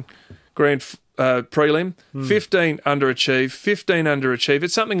 14 grand prelim, 15 underachieve, 15 underachieve.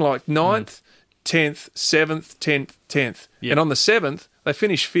 It's something like 9th, 10th, 7th, 10th, 10th. Yep. And on the 7th, they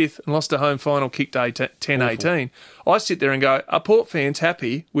finished 5th and lost a home final, kicked 10-18. I sit there and go, are Port fans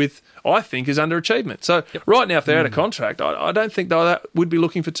happy with, I think, is underachievement? So right now, if they're out of contract, I don't think they would be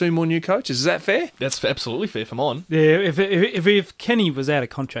looking for 2 more new coaches. Is that fair? That's absolutely fair for mine. Yeah, if Kenny was out of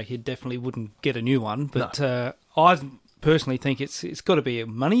contract, he definitely wouldn't get a new one. But I personally think it's got to be a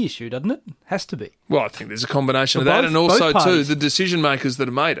money issue, doesn't it? Has to be. Well, I think there's a combination of that, and also, too, the decision makers that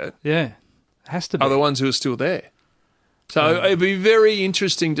have made it has to be. Are the ones who are still there. So it'd be very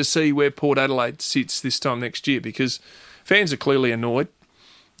interesting to see where Port Adelaide sits this time next year, because fans are clearly annoyed.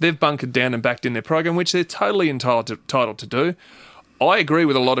 They've bunkered down and backed in their program, which they're totally entitled to do. I agree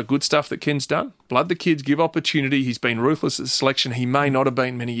with a lot of good stuff that Ken's done. Blood the kids, give opportunity. He's been ruthless at selection. He may not have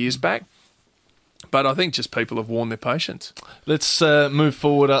been many years back. But I think just people have worn their patience. Let's move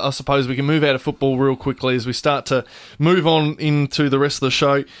forward. I suppose we can move out of football real quickly as we start to move on into the rest of the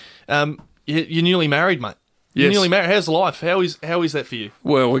show. You're newly married, mate. You're Yes. newly married. How's life? How is that for you?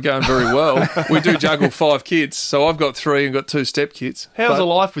 Well, we're going very well. We do juggle 5 kids, so I've got 3 and got 2 stepkids. How's a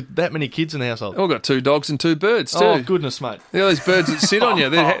life with that many kids in the household? I've got 2 dogs and 2 birds too. Oh, goodness, mate. You know, those birds that sit on you,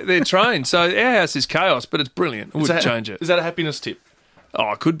 they're trained. So our house is chaos, but it's brilliant. I wouldn't change it. Is that a happiness tip?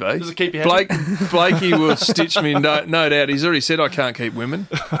 Oh, it could be. Does it keep you happy? Blakey will stitch me, no doubt. He's already said I can't keep women.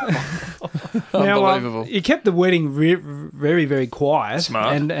 Unbelievable. Now, you kept the wedding very, very quiet.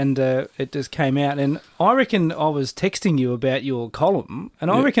 Smart. And it just came out. And I reckon I was texting you about your column,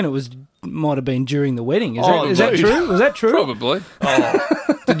 and I reckon it might have been during the wedding. Is that true? Was that true? Probably. Oh.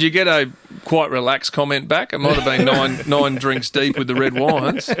 Did you get a quite relaxed comment back? It might have been nine drinks deep with the red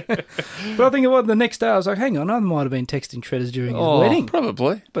wines. But I think the next day I was like, hang on, I might have been texting Tredders during his wedding.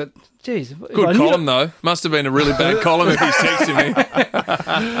 Probably. But, geez. Good column, though. Must have been a really bad column if he's texting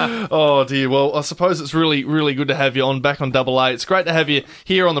me. Oh, dear. Well, I suppose it's really, really good to have you on, back on Double A. It's great to have you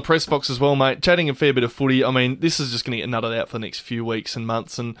here on the press box as well, mate, chatting a fair bit of footy. I mean, this is just going to get nutted out for the next few weeks and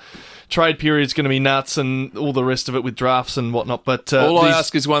months, and trade period's going to be nuts and all the rest of it with drafts and whatnot. But all I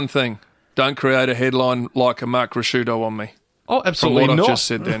ask is one thing. Don't create a headline like a Mark Rasciuto on me. Oh, absolutely From what not. I've just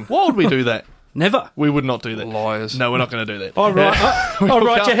said then. Why would we do that? Never. We would not do that. Liars. No, we're not going to do that. I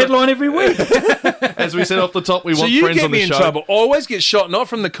write your headline every week. As we said off the top, we So want you friends get on the me in show. trouble. I always get shot not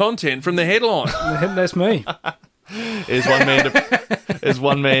from the content, from the headline. That's me. There's one man. There's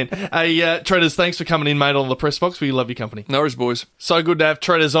one man. Hey, Tredders, thanks for coming in, mate, on the press box. We love your company. No worries, boys. So good to have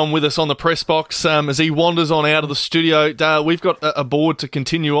Tredders on with us on the press box as he wanders on out of the studio. Dale, we've got a board to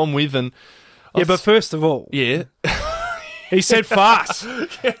continue on with, and Yeah, but first of all, yeah. he said fast.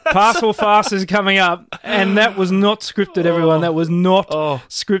 Pass or fast is coming up, and that was not scripted, everyone. That was not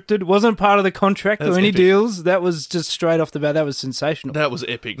scripted. Wasn't part of the contract That's or any epic. deals. That was just straight off the bat. That was sensational. That was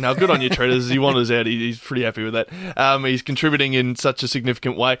epic. Now, good on you, Tredders. He wanders out. He's pretty happy with that. He's contributing in such a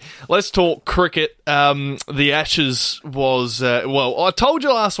significant way. Let's talk cricket. The Ashes was, I told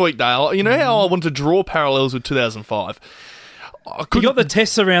you last week, Dale, you know how I want to draw parallels with 2005? You got the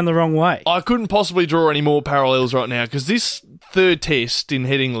tests around the wrong way. I couldn't possibly draw any more parallels right now because this third test in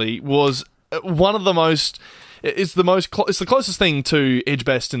Headingley was one of the most. It's the closest thing to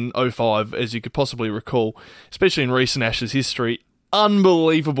Edgbaston 05 as you could possibly recall, especially in recent Ashes history.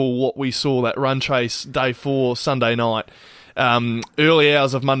 Unbelievable what we saw that run chase day 4 Sunday night. Early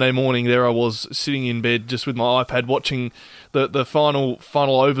hours of Monday morning, there I was sitting in bed just with my iPad watching the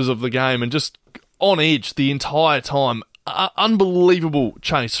final overs of the game and just on edge the entire time. Unbelievable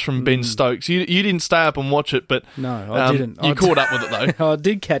chase from Ben Stokes. You didn't stay up and watch it, but No, I didn't. You caught up with it though. I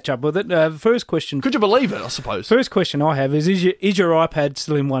did catch up with it. First question. Could you believe it? I suppose First question I have is your iPad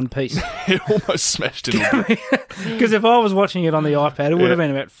still in one piece? it almost smashed it. Because if I was watching it on the iPad, it would have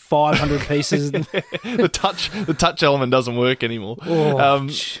been about 500 pieces. The touch element doesn't work anymore.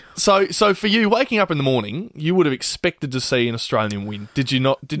 So for you, waking up in the morning, you would have expected to see an Australian win. Did you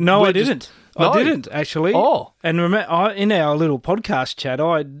not? No, I didn't. No. I didn't, actually. Oh. And in our little podcast chat,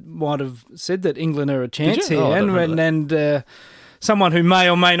 I might have said that England are a chance you? here. Oh, I don't remember and someone who may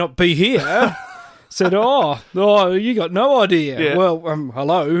or may not be here said, oh, you got no idea. Yeah. Well,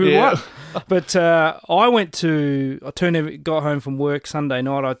 hello, who Yeah. won? But got home from work Sunday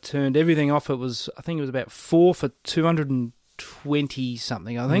night. I turned everything off. I think it was about 4 for 220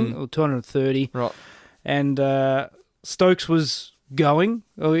 something, I think, or 230. Right. And Stokes was going.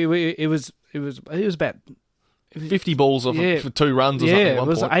 It was about 50 balls off for 2 runs or something at one it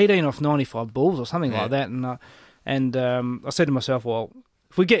was point. 18 off 95 balls or something like that. And I said to myself, well,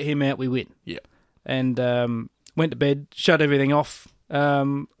 if we get him out, we win. Yeah. And went to bed, shut everything off,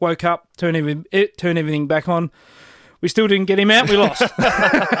 woke up, turned everything back on. We still didn't get him out. We lost.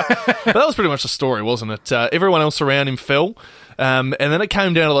 That was pretty much the story, wasn't it? Everyone else around him fell. And then it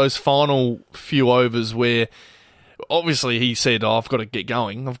came down to those final few overs where obviously he said, I've got to get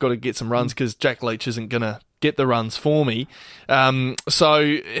going. I've got to get some runs because Jack Leach isn't going to get the runs for me. So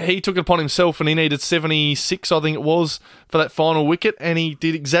he took it upon himself and he needed 76, I think it was, for that final wicket. And he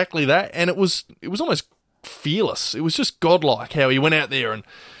did exactly that. And it was almost fearless. It was just godlike how he went out there and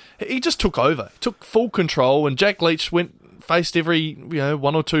he just took over, took full control. And Jack Leach faced every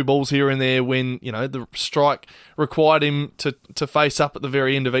 1 or 2 balls here and there when the strike required him to face up at the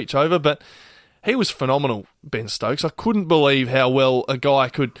very end of each over. But he was phenomenal, Ben Stokes. I couldn't believe how well a guy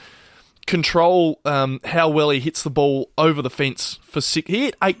could control how well he hits the ball over the fence for 6. He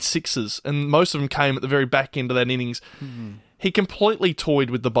hit 8 sixes, and most of them came at the very back end of that innings. Mm-hmm. he completely toyed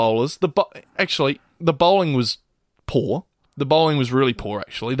with the bowlers. Actually, the bowling was poor. The bowling was really poor,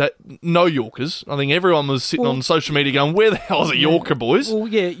 actually. No Yorkers. I think everyone was sitting on social media going, where the hell is a Yorker, boys? Well,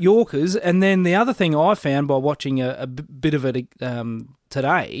 yeah, Yorkers. And then the other thing I found by watching a bit of it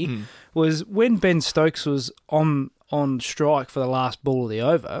today was when Ben Stokes was on strike for the last ball of the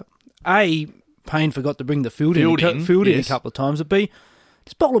over, A, Payne forgot to bring the field in a couple of times, but B,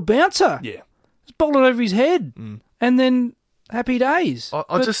 just bowl a bouncer. Yeah. Just bowl it over his head. And then happy days.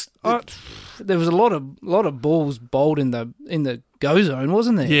 There was a lot of balls bowled in the go zone,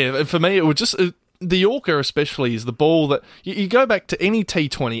 wasn't there? Yeah, and for me, it was just the Yorker especially is the ball that you go back to any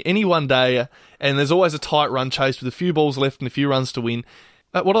T20, any one day, and there's always a tight run chase with a few balls left and a few runs to win.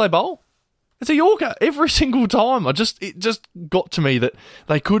 What do they bowl? It's a Yorker every single time. It just got to me that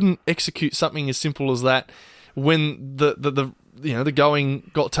they couldn't execute something as simple as that when the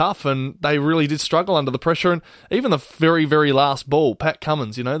going got tough, and they really did struggle under the pressure. And even the very, very last ball, Pat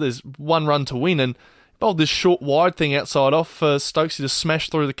Cummins, there's one run to win, and bowled this short wide thing outside off for Stokesy to smash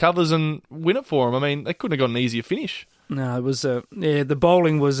through the covers and win it for him. I mean, they couldn't have got an easier finish. No, it was the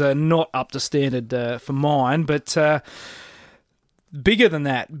bowling was not up to standard for mine, but bigger than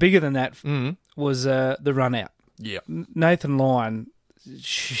that was the run out. Yeah, Nathan Lyon.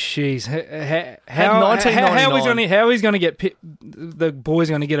 Jeez, how he's going to get the boys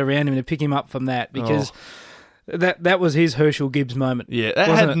going to get around him to pick him up from that, because that was his Herschel Gibbs moment. Yeah, that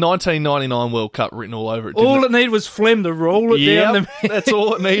had 1999 World Cup written all over it. All it needed was Flem to roll it down. That's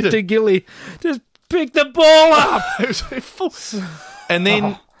all it needed. To Gilly, just pick the ball up.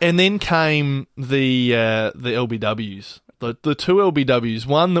 and then came the LBWs, the two LBWs.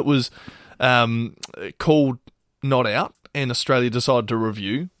 One that was called not out, and Australia decided to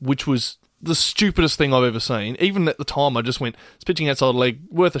review, which was the stupidest thing I've ever seen. Even at the time, I just went, it's pitching outside leg,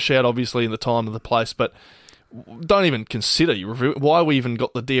 worth a shout, obviously, in the time of the place, but don't even consider you review. Why we even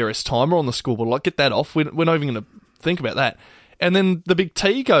got the DRS timer on the scoreboard? Like, get that off. We're not even going to think about that. And then the big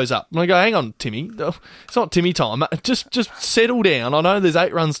T goes up. And I go, hang on, Timmy. It's not Timmy time. Just settle down. I know there's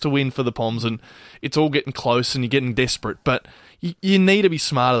 8 runs to win for the Poms, and it's all getting close, and you're getting desperate, but you need to be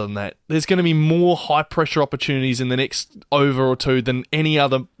smarter than that. There's going to be more high-pressure opportunities in the next over or two than any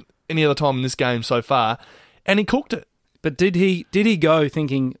other time in this game so far, and he cooked it. But did he go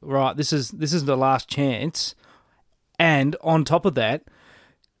thinking, right, this is the last chance? And on top of that,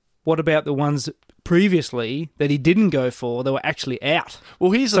 what about the ones previously that he didn't go for that were actually out? Well,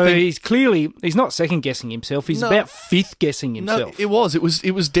 here's the thing. He's not second-guessing himself. He's about fifth-guessing himself. No,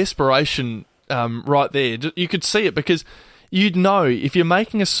 it was desperation right there. You could see it, because you'd know if you're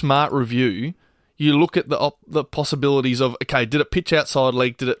making a smart review, you look at the possibilities of, okay, did it pitch outside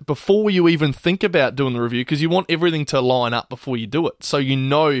leg? Did it, before you even think about doing the review, because you want everything to line up before you do it. So you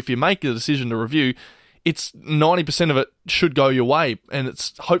know if you make a decision to review, it's 90% of it should go your way, and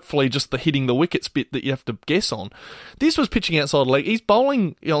it's hopefully just the hitting the wickets bit that you have to guess on. This was pitching outside leg. He's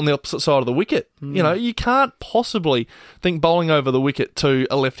bowling on the opposite side of the wicket. You can't possibly think bowling over the wicket to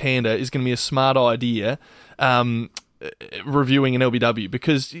a left-hander is going to be a smart idea. Reviewing an LBW,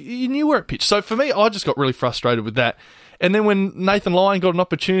 because you knew where it pitched. So for me, I just got really frustrated with that. And then when Nathan Lyon got an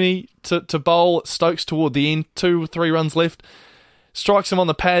opportunity to bowl at Stokes toward the end, 2 or 3 runs left, strikes him on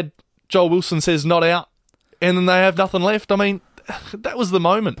the pad, Joel Wilson says not out, and then they have nothing left. I mean, that was the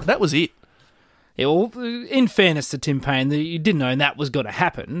moment. That was it. Yeah, well, in fairness to Tim Payne, you didn't know that was going to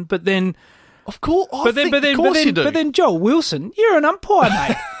happen, but then... Of course, But then Joel Wilson, you're an umpire,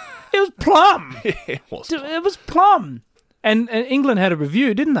 mate. It was plum. Yeah, it was plum. And England had a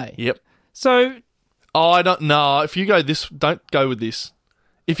review, didn't they? Yep. So... I don't know. If you go this, don't go with this.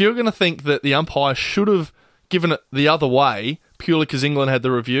 If you're going to think that the umpire should have given it the other way purely because England had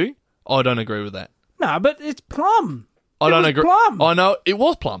the review, I don't agree with that. No, but it's plum. I don't agree. Plum. I know it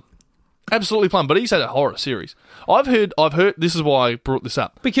was plum. Absolutely plum, but he's had a horror series. I've heard. This is why I brought this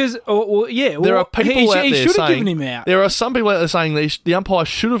up. Because, there are people out there he should have saying given him out. There are some people out there saying the umpire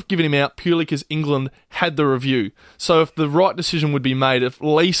should have given him out purely because England had the review. So if the right decision would be made, at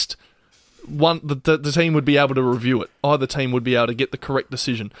least the team would be able to review it. Either team would be able to get the correct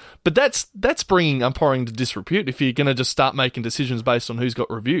decision. But that's bringing umpiring to disrepute if you're going to just start making decisions based on who's got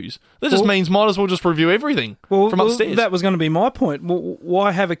reviews. That just means might as well just review everything from upstairs. That was going to be my point. Well,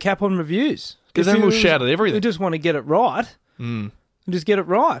 why have a cap on reviews? Because then we'll shout at everything. We just want to get it right. Just get it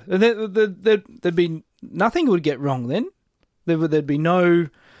right. And there'd be nothing would get wrong then. There'd be no...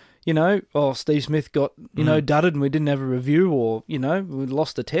 Steve Smith got, dudded and we didn't have a review, or, we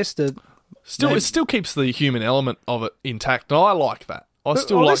lost a test. It still keeps the human element of it intact. And I like that. I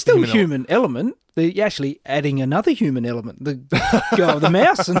still Well, like there's still the human element. They're actually adding another human element. The guy with the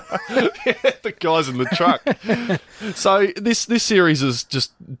mouse. And the guys in the truck. So this series has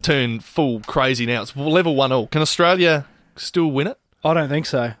just turned full crazy now. It's level 1-1. Can Australia still win it? I don't think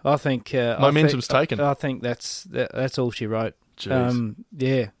so. I think momentum's taken. I think that's all she wrote. Jeez.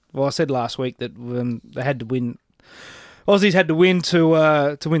 Yeah. Well, I said last week that they had to win. Aussies had to win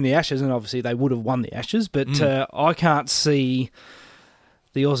to win the Ashes, and obviously they would have won the Ashes. But I can't see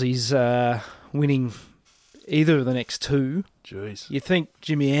the Aussies winning either of the next two. Jeez. You think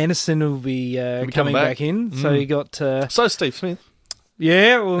Jimmy Anderson will be coming back in? So you got so Steve Smith.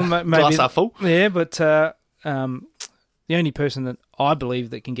 Yeah, well, maybe Glass half full. Yeah, but the only person that I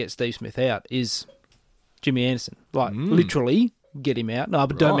believe that can get Steve Smith out is Jimmy Anderson. Like literally get him out. No,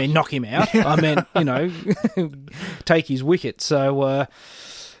 but don't mean knock him out. I meant take his wicket. So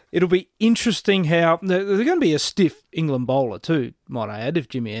it'll be interesting how there's going to be a stiff England bowler too. Might I add, if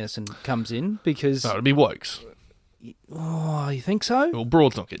Jimmy Anderson comes in, because No, it'll be Wokes. Oh, you think so? Well,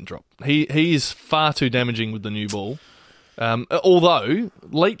 Broad's not getting dropped. He is far too damaging with the new ball. Although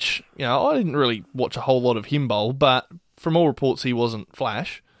Leach, I didn't really watch a whole lot of him bowl, but from all reports he wasn't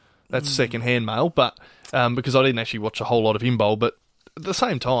flash. That's second-hand mail, but because I didn't actually watch a whole lot of him bowl. But at the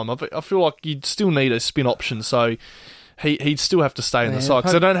same time, I feel like you'd still need a spin option, so he'd still have to stay in the side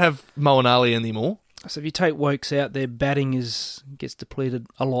because they don't have Moeen Ali anymore. So if you take Wokes out, their batting gets depleted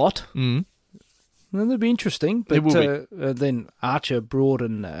a lot. Mm. Well, that'd be interesting. But It will then Archer, Broad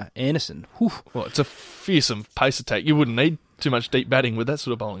and Anderson. Whew. Well, it's a fearsome pace attack. You wouldn't need too much deep batting with that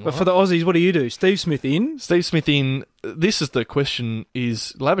sort of bowling. But for the Aussies, what do? Steve Smith in? Steve Smith in. This is the question,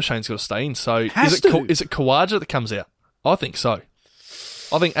 is Labuschagne's got to stay in. So Has is it Khawaja that comes out? I think so.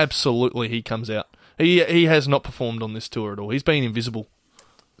 I think absolutely he comes out. He has not performed on this tour at all. He's been invisible.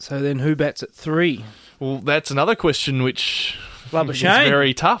 So then who bats at 3? Well, that's another question which Labuschagne. is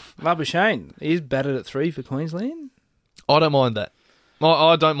very tough. Labuschagne. He's batted at 3 for Queensland. I don't mind that.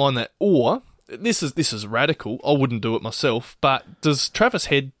 I don't mind that. Or, this is radical. I wouldn't do it myself, but does Travis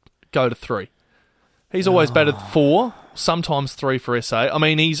Head go to 3? He's always batted 4, sometimes 3 for SA. I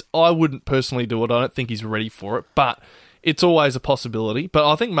mean, I wouldn't personally do it. I don't think he's ready for it, but it's always a possibility. But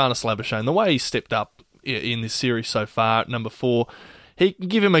I think Marnus Labuschagne, the way he's stepped up in this series so far at number 4, he can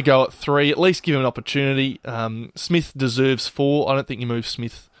give him a go at 3, at least give him an opportunity. Smith deserves 4. I don't think you move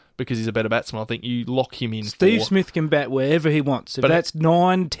Smith because he's a better batsman. I think you lock him in Steve 4. Smith can bat wherever he wants. If that's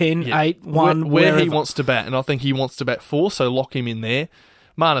 9, 10, 8, 1, where he wherever. wants to bat, and I think he wants to bat 4, so lock him in there.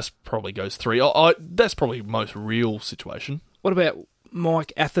 Marnus probably goes 3. That's probably the most real situation. What about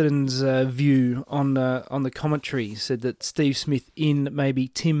Mike Atherton's view on the commentary? He said that Steve Smith in, maybe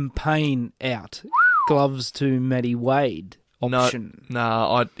Tim Payne out. Gloves to Matty Wade option.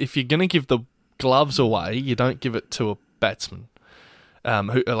 No, if you're going to give the gloves away, you don't give it to a batsman,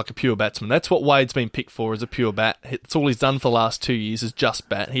 like a pure batsman. That's what Wade's been picked for, as a pure bat. It's all he's done for the last 2 years is just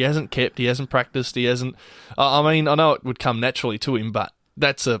bat. He hasn't kept, he hasn't practiced, he hasn't... I mean, I know it would come naturally to him, but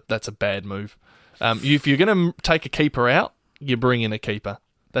that's a bad move. If you're going to take a keeper out, you bring in a keeper.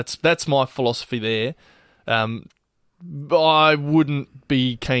 That's my philosophy there. I wouldn't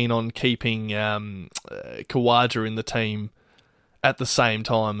be keen on keeping Khawaja in the team at the same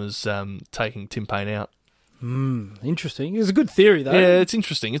time as taking Tim Payne out. Interesting. It's a good theory, though. Yeah, it's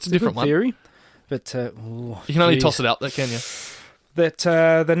interesting. It's a different good theory. But you can only toss it out there, can you? That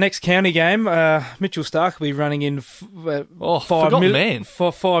the next county game, Mitchell Stark will be running in 5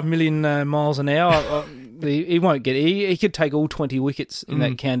 million miles an hour. He won't get. He could take all 20 wickets in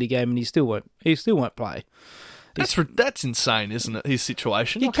that county game, and he still won't play. That's insane, isn't it? His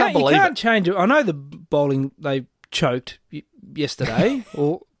situation. You I can't believe you can't it. change it. I know the bowling they choked yesterday,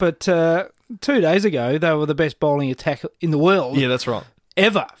 but 2 days ago they were the best bowling attack in the world. Yeah, that's right.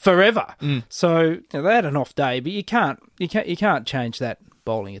 Forever. So they had an off day, but you can't change that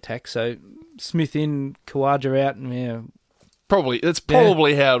bowling attack. So Smith in, Khawaja out, and That's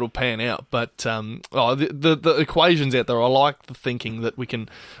probably how it'll pan out. But the equations out there, I like the thinking that we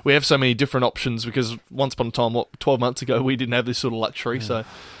have so many different options, because once upon a time, 12 months ago, we didn't have this sort of luxury. Yeah. So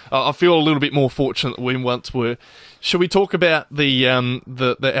I feel a little bit more fortunate than we once were. Should we talk about the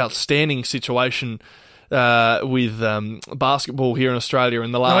outstanding situation with basketball here in Australia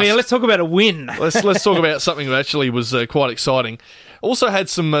in the last... Oh yeah, let's talk about a win. Let's talk about something that actually was quite exciting. Also had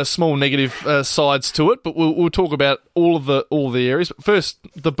some small negative sides to it, but we'll talk about all the areas. But first,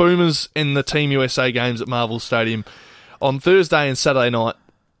 the Boomers and the Team USA games at Marvel Stadium on Thursday and Saturday night.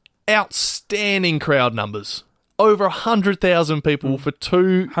 Outstanding crowd numbers. Over 100,000 people for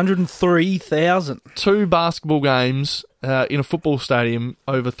 103,000. 2 basketball games in a football stadium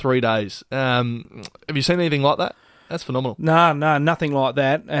over 3 days. Have you seen anything like that? That's phenomenal. No, nothing like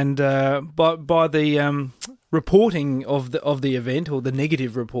that. And by the reporting of the event, or the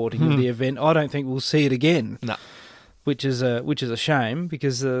negative reporting of the event, I don't think we'll see it again. No. Which is a shame,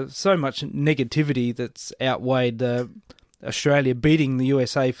 because so much negativity that's outweighed Australia beating the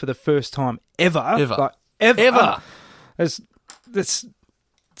USA for the first time ever. Ever. That's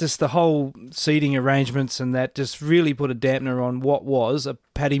just the whole seating arrangements, and that just really put a dampener on what was a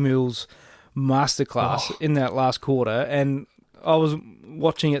Paddy Mills masterclass in that last quarter. And I was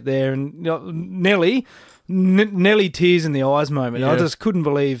watching it there, and Nelly tears in the eyes moment. Yeah. I just couldn't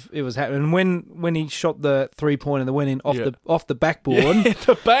believe it was happening. When he shot the 3-pointer that went in off the backboard,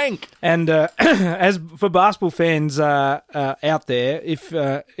 the bank. And as for basketball fans out there, if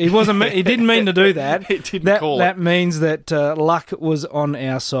he didn't mean to do that. That means that luck was on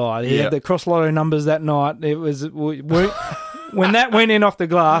our side. He had the cross lotto numbers that night. It was when that went in off the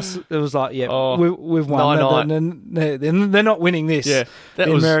glass, it was like, we've won. And they're not winning this. Yeah,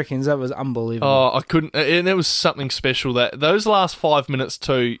 the Americans, that was unbelievable. Oh, I couldn't. And it was something special, that those last 5 minutes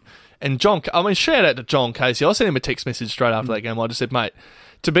too. And shout out to John Casey. I sent him a text message straight after that game. I just said, mate,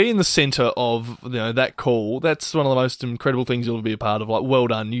 to be in the centre of that call, that's one of the most incredible things you'll be a part of. Like, well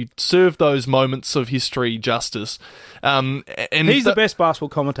done. You served those moments of history justice. And he's the best basketball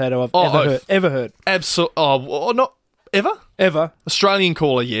commentator I've ever heard. Absolutely. Oh, not ever? Ever. Australian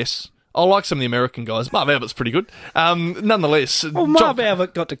caller, yes. I like some of the American guys. Marv Albert's pretty good. Nonetheless... Well, Marv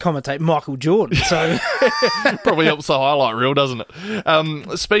Albert got to commentate Michael Jordan, so... Probably helps the highlight reel, doesn't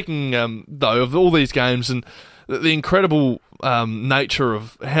it? Speaking, though, of all these games and the incredible nature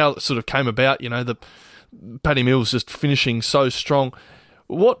of how it sort of came about, the Paddy Mills just finishing so strong,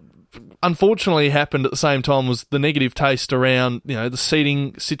 what unfortunately happened at the same time was the negative taste around, the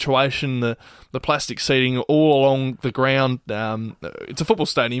seating situation, the plastic seating all along the ground. It's a football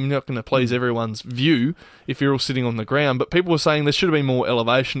stadium. You're not going to please everyone's view if you're all sitting on the ground. But people were saying there should have been more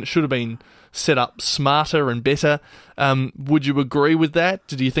elevation. It should have been set up smarter and better. Would you agree with that?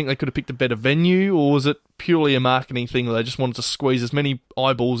 Did you think they could have picked a better venue, or was it purely a marketing thing where they just wanted to squeeze as many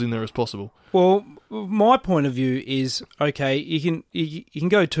eyeballs in there as possible? Well, my point of view is, okay, you can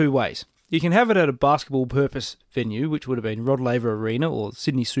go two ways. You can have it at a basketball purpose venue, which would have been Rod Laver Arena or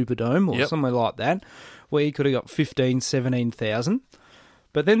Sydney Superdome or somewhere like that, where you could have got 15,000, 17,000.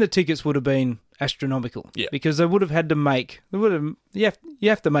 But then the tickets would have been astronomical because they would have had to make. You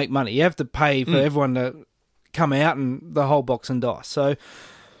have to make money. You have to pay for everyone to come out and the whole box and dice. So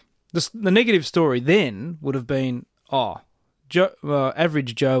the negative story then would have been,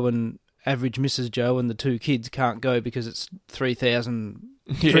 average Joe and average Mrs. Joe and the two kids can't go because it's 3,000,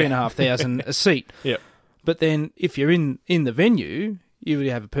 3,500 a seat. Yep. But then if you're in the venue, you would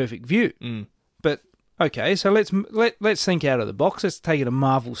have a perfect view. But okay, so let's think out of the box. Let's take it to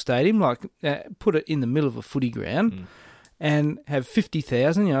Marvel Stadium, put it in the middle of a footy ground, and have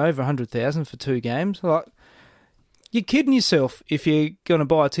 50,000, over 100,000 for two games. Like, you're kidding yourself if you're going to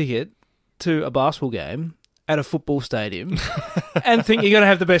buy a ticket to a basketball game at a football stadium and think you're going to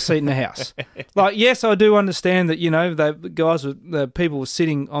have the best seat in the house. Like, yes, I do understand that, the people were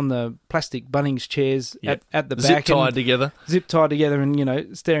sitting on the plastic Bunnings chairs at the back. Zip tied together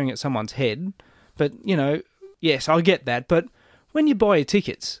and, staring at someone's head. But, yes, I get that. But when you buy your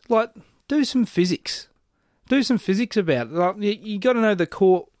tickets, do some physics. Do some physics about it. Like, you got to know the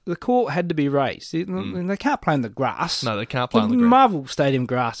court. The court had to be raised. They can't play on the grass. No, they can't play on the grass. Marvel Stadium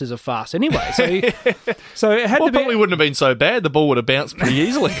grass is a farce anyway. So it had to be. Probably wouldn't have been so bad. The ball would have bounced pretty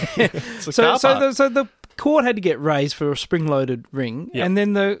easily. So the court had to get raised for a spring-loaded ring, and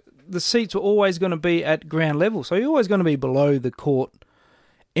then the seats were always going to be at ground level. So you're always going to be below the court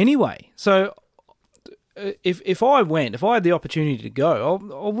anyway. So if I had the opportunity to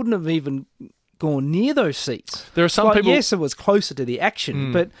go, I wouldn't have even gone near those seats. There are some people. Yes, it was closer to the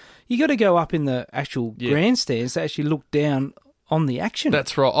action, but you got to go up in the actual grandstands to actually look down on the action.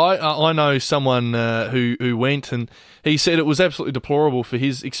 That's right. I know someone who went, and he said it was absolutely deplorable for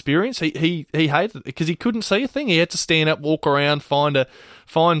his experience. He hated it because he couldn't see a thing. He had to stand up, walk around, find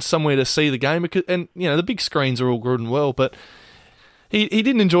somewhere to see the game. And the big screens are all good and well, but He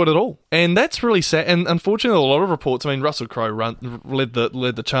didn't enjoy it at all, and that's really sad. And unfortunately, a lot of reports. I mean, Russell Crowe led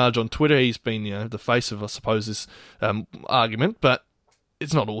the charge on Twitter. He's been the face of, I suppose, this argument, but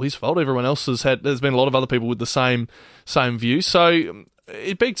it's not all his fault. Everyone else there's been a lot of other people with the same view. So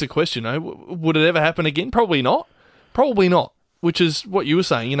it begs the question: would it ever happen again? Probably not. Probably not. Which is what you were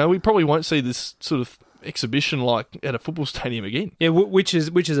saying. We probably won't see this sort of exhibition like at a football stadium again. Yeah, which is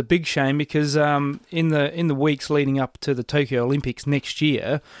a big shame because in the weeks leading up to the Tokyo Olympics next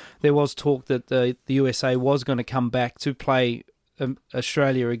year, there was talk that the USA was going to come back to play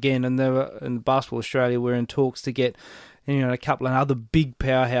Australia again, and they were in Basketball Australia. We're in talks to get, a couple of other big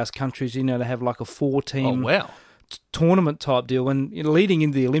powerhouse countries, to have like a 4-team tournament type deal. And leading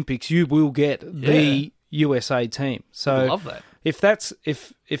into the Olympics, you will get the USA team. So I love that. If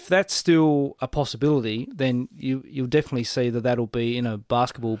that's still a possibility, then you'll definitely see that'll be in a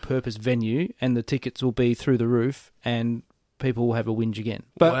basketball purpose venue, and the tickets will be through the roof, and people will have a whinge again.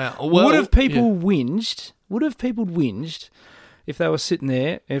 But would have people whinged? Would have people whinged if they were sitting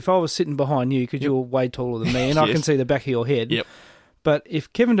there? If I was sitting behind you, because you're way taller than me, and I can see the back of your head. Yep. But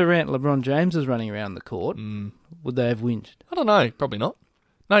if Kevin Durant, LeBron James was running around the court, would they have whinged? I don't know. Probably not.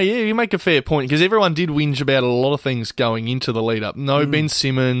 No, yeah, you make a fair point, because everyone did whinge about a lot of things going into the lead-up. No Ben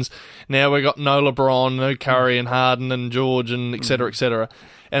Simmons, now we've got no LeBron, no Curry and Harden and George and et cetera, et cetera.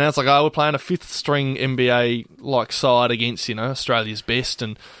 And it's like, we're playing a fifth-string NBA-like side against, Australia's best,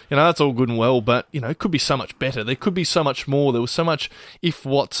 and, that's all good and well, but, it could be so much better. There could be so much more. There was so much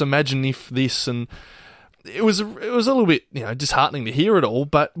if-whats, imagine if this, and it was a little bit, disheartening to hear it all,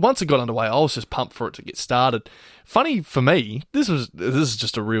 but once it got underway, I was just pumped for it to get started. Funny for me, this is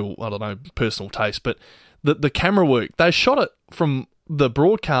just a real, I don't know, personal taste, but the camera work, they shot it from the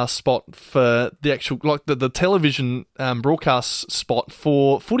broadcast spot for the actual, like the television broadcast spot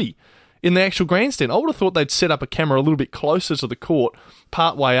for footy in the actual grandstand. I would have thought they'd set up a camera a little bit closer to the court,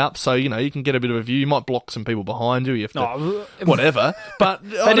 part way up, so you can get a bit of a view. You might block some people behind you. You have to, whatever. But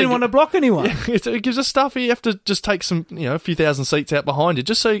they didn't want to block anyone. It gives us stuff. You have to just take some, a few thousand seats out behind you,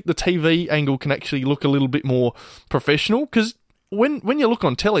 just so the TV angle can actually look a little bit more professional. Because when you look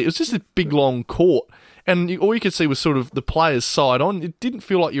on telly, it was just a big long court, and all you could see was sort of the players side on. It didn't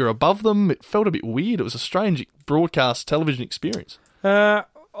feel like you're above them. It felt a bit weird. It was a strange broadcast television experience.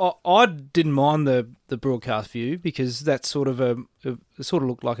 I didn't mind the broadcast view, because that's sort of it sort of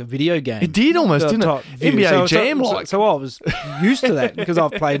looked like a video game. It did almost, didn't it? NBA Jam-like. So I was used to that, because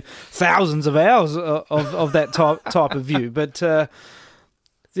I've played thousands of hours of that type of view. But so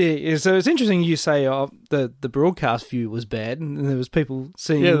it's interesting you say the broadcast view was bad, and there was people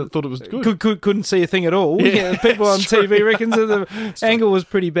seeing that thought it was good. Couldn't see a thing at all. Yeah, people on TV reckons that the angle was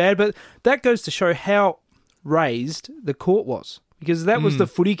pretty bad, but that goes to show how raised the court was. Because that was the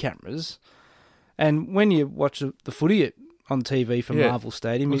footy cameras, and when you watch the footy on TV from Marvel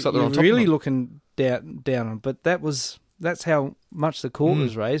Stadium, like you're really looking down on. But that's how much the court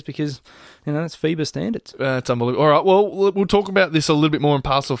was raised, because that's FIBA standards. It's unbelievable. All right, well, we'll talk about this a little bit more in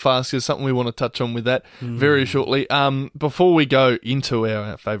Parcel Fast, because something we want to touch on with that very shortly. Before we go into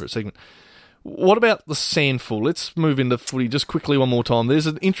our favourite segment, what about the SANFL? Let's move into footy just quickly one more time. There's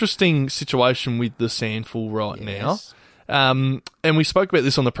an interesting situation with the SANFL right now. And we spoke about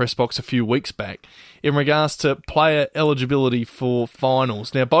this on the press box a few weeks back in regards to player eligibility for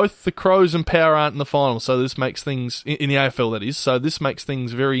finals. Now, both the Crows and Power aren't in the finals, so this makes things, in the AFL that is, so this makes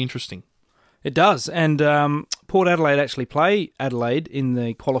things very interesting. It does, and Port Adelaide actually play Adelaide in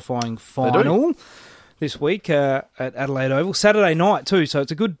the qualifying final this week at Adelaide Oval. Saturday night too, so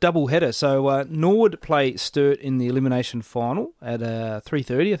it's a good double header. So Nord play Sturt in the elimination final at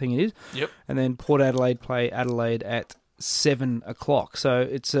 3:30, I think it is. Yep. And then Port Adelaide play Adelaide at 7 o'clock. So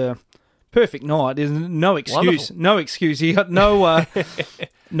it's a perfect night. There's no excuse. Wonderful. No excuse. You got no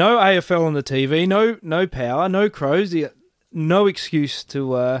no AFL on the TV, no Power, no Crows. You got no excuse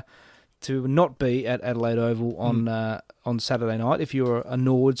to not be at Adelaide Oval on Saturday night if you're a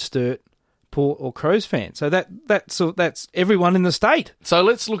Nord, Sturt, Port or Crows fan. So that's everyone in the state. So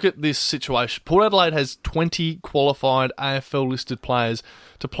let's look at this situation. Port Adelaide has 20 qualified AFL listed players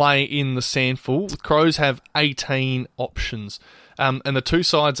to play in the SANFL. The Crows have 18 options. And the two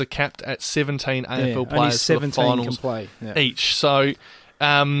sides are capped at 17 AFL players for the finals can play. each. So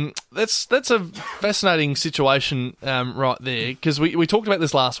that's a fascinating situation right there, because we talked about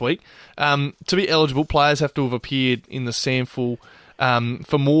this last week. To be eligible, players have to have appeared in the SANFL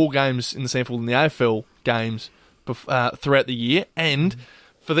for more games in the SANFL than the AFL games throughout the year. And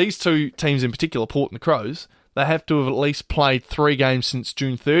for these two teams in particular, Port and the Crows, they have to have at least played 3 games since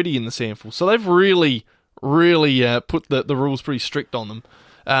June 30 in the SANFL. So they've really put the rules pretty strict on them.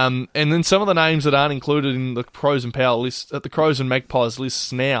 And then some of the names that aren't included in the Crows and Power list, the Crows and Magpies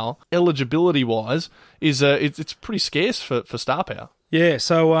lists now, eligibility-wise, is it's pretty scarce for star power. Yeah,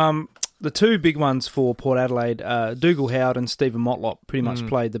 so the two big ones for Port Adelaide, Dougal Howard and Stephen Motlop pretty much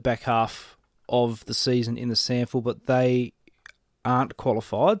played the back half of the season in the SANFL, but they aren't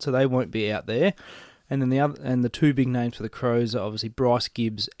qualified, so they won't be out there. And then the two big names for the Crows are obviously Bryce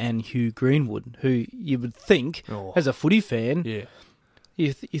Gibbs and Hugh Greenwood, who you would think, as a footy fan,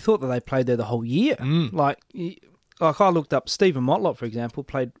 you thought that they played there the whole year. Like, I looked up Stephen Motlop, for example,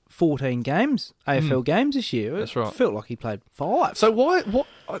 played 14 games, AFL games this year. That's right. It felt like he played 5. So why? What?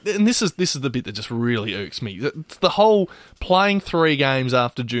 And this is the bit that just really irks me. It's the whole playing 3 games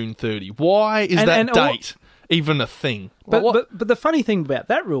after June 30. Why is that date even a thing? But the funny thing about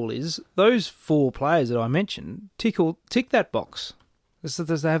that rule is those 4 players that I mentioned tick that box.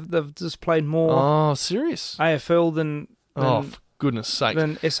 They've just played more. Oh, serious? AFL than for goodness sake.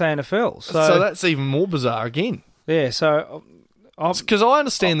 Than SANFL. So that's even more bizarre again. Yeah, so... Because I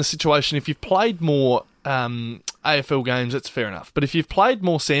understand the situation. If you've played more AFL games, that's fair enough. But if you've played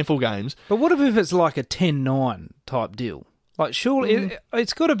more sample games... But what if it's like a 10-9 type deal? Like, surely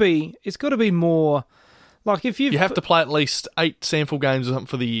it's got to be more... Like, if you have to play at least 8 sample games or something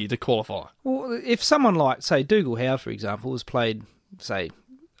for the year to qualify. Well, if someone like, say, Dougal Howe, for example, has played, say,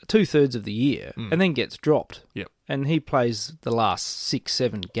 2/3 of the year and then gets dropped, and he plays the last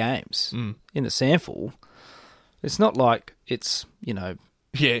 6-7 games in the sample, it's not like it's,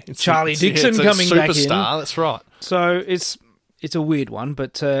 it's Charlie Dixon coming back in. Superstar, that's right. So it's a weird one,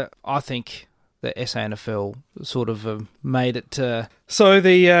 but I think the SANFL sort of made it. So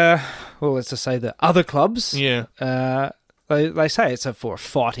let's just say the other clubs, they say it's for a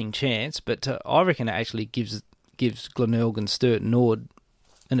fighting chance, but I reckon it actually gives Glenelg, Sturt and Nord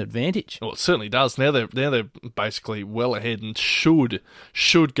an advantage. Well, it certainly does. Now they're basically well ahead and should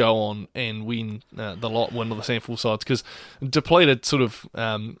go on and win the lot, one of the sample sides, because depleted sort of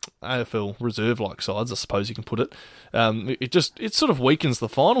AFL reserve like sides, I suppose you can put it. It sort of weakens the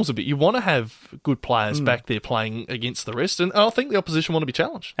finals a bit. You want to have good players back there playing against the rest, and I think the opposition want to be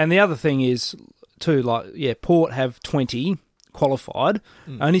challenged. And the other thing is too, Port have 20 qualified,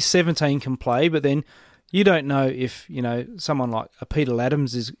 only 17 can play, but then you don't know if, someone like a Peter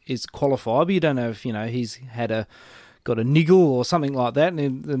Adams is qualified, but you don't know if, he's got a niggle or something like that,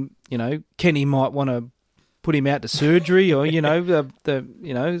 and Kenny might want to put him out to surgery, or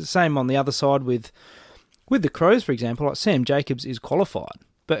same on the other side with the Crows, for example. Like Sam Jacobs is qualified,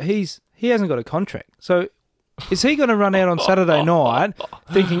 but he hasn't got a contract. So is he going to run out on Saturday night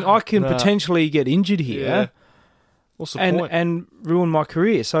thinking I can potentially get injured here? Yeah. What's the point? And ruin my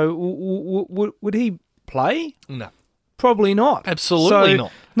career? So would he play? No. Probably not. Absolutely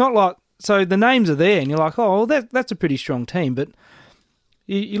not. Not like, so the names are there and you're like, oh, well, that's a pretty strong team, but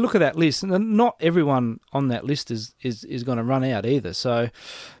you look at that list and not everyone on that list is going to run out either. So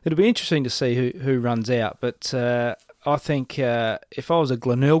it'll be interesting to see who runs out. But I think if I was a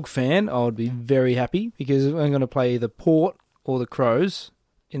Glenelg fan, I would be very happy because I'm going to play either Port or the Crows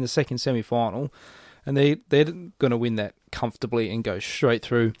in the second semi-final, and they're going to win that comfortably and go straight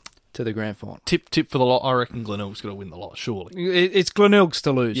through to the grand final. Tip for the lot. I reckon Glenelg's going to win the lot, surely. It's Glenelg's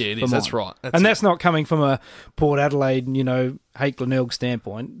to lose. Yeah, it is. That's right. That's not coming from a Port Adelaide, hate Glenelg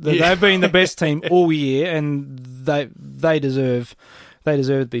standpoint. They've been the best team all year, and they deserve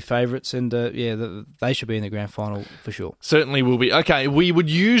to be favourites, and they should be in the grand final for sure. Certainly will be. Okay, we would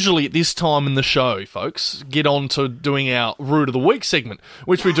usually at this time in the show, folks, get on to doing our Root of the Week segment,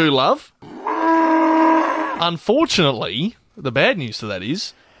 which we do love. Unfortunately, the bad news to that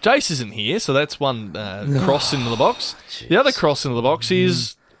is Jace isn't here, so that's one cross into the box. Geez. The other cross into the box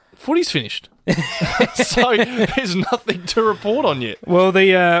is footy's finished. So there's nothing to report on yet. Well,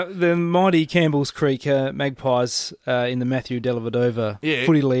 the mighty Campbell's Creek Magpies in the Matthew Dellavedova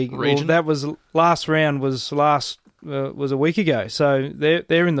Footy League, region. Well, that was last round was a week ago. So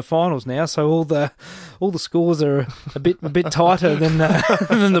they're in the finals now. So all the scores are a bit tighter than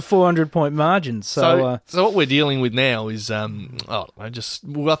the 400-point margin. So what we're dealing with now is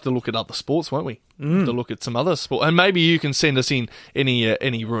we'll have to look at other sports, won't we? To look at some other sport, and maybe you can send us in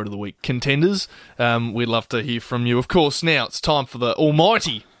any Root of the Week contenders. We'd love to hear from you. Of course, now it's time for the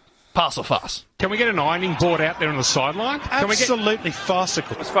almighty Pass or Farce. Can we get an ironing board out there on the sideline? Absolutely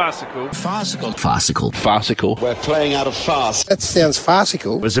farcical. It's farcical. Farcical. We're playing out of farce. That sounds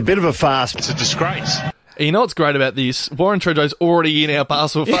farcical. It was a bit of a farce. It's a disgrace. You know what's great about this? Warren Tredrea's already in our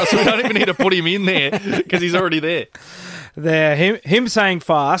Pass or Farce. We don't even need to put him in there because he's already there. Him saying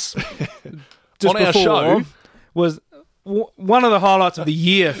farce just on our show was one of the highlights of the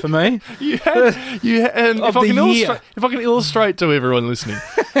year for me. If I can illustrate to everyone listening,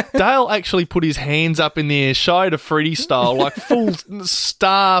 Dale actually put his hands up in the air, showed a Freddie style, like full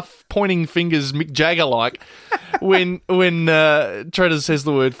star pointing fingers, Mick Jagger like. When Tredders says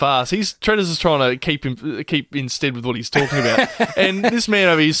the word farce, Tredders is trying to keep instead with what he's talking about, and this man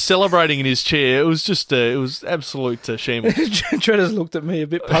over here is celebrating in his chair. It was absolute shambles. Tredders looked at me a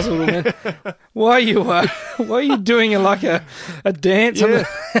bit puzzled. Man. Why are you doing like a dance? Yeah.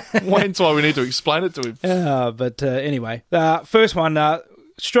 That's why we need to explain it to him. But anyway, first one.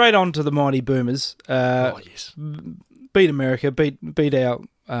 straight on to the mighty Boomers. Yes. Beat America, beat our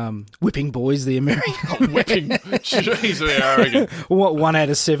whipping boys, the Americans. Whipping. Jeez, they're arrogant. 1 out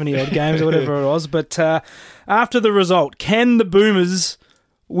of 70-odd games or whatever it was. But after the result, can the Boomers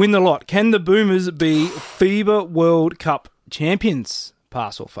win the lot? Can the Boomers be FIBA World Cup champions?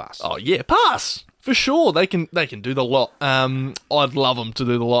 Pass or fast? Oh, yeah, pass. For sure, they can do the lot. I'd love them to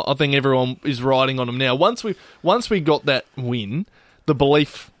do the lot. I think everyone is riding on them now. Once we got that win, the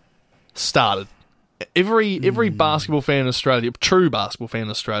belief started. Every basketball fan in Australia, true basketball fan in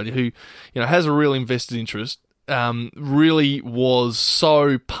Australia, who has a real invested interest, really was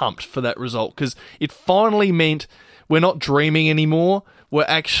so pumped for that result because it finally meant we're not dreaming anymore.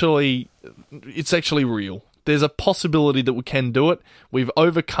 It's actually real. There's a possibility that we can do it. We've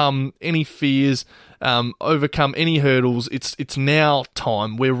overcome any fears, overcome any hurdles. It's now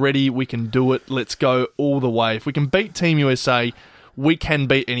time. We're ready. We can do it. Let's go all the way. If we can beat Team USA, we can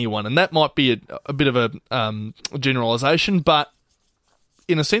beat anyone. And that might be a bit of a generalisation, but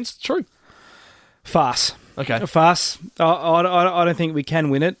in a sense, it's true. Farce. Okay. Farce. I don't think we can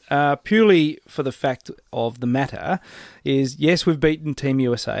win it. Purely for the fact of the matter is, yes, we've beaten Team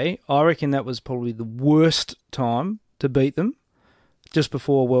USA. I reckon that was probably the worst time to beat them, just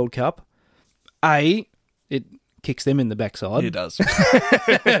before World Cup. It kicks them in the backside. It does.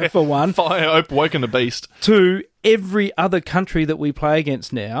 For one. Fire, woken the beast. 2, every other country that we play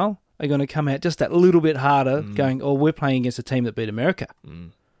against now are going to come out just that little bit harder, going, we're playing against a team that beat America.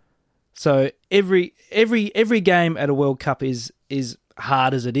 So every game at a World Cup is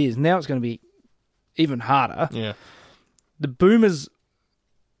hard as it is. Now it's going to be even harder. Yeah. The Boomers,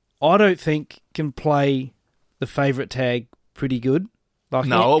 I don't think, can play the favourite tag pretty good. We're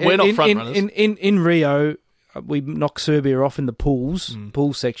not front runners. In Rio, we knocked Serbia off in the pool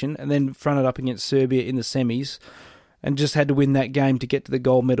section, and then fronted up against Serbia in the semis, and just had to win that game to get to the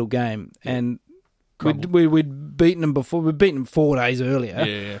gold medal game. And we'd beaten them before. We'd beaten them 4 days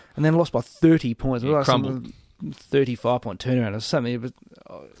earlier, and then lost by 30 points. Yeah, crumbled. 35-point turnaround or something. But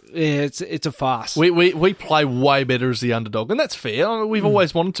it's a farce. We play way better as the underdog, and that's fair. I mean, we've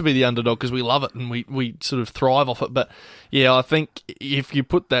always wanted to be the underdog because we love it and we sort of thrive off it. But yeah, I think if you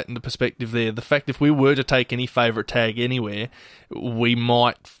put that in the perspective there, the fact if we were to take any favourite tag anywhere, we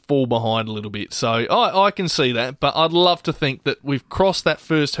might fall behind a little bit. So I can see that, but I'd love to think that we've crossed that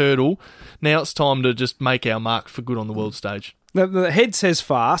first hurdle. Now it's time to just make our mark for good on the world stage. The head says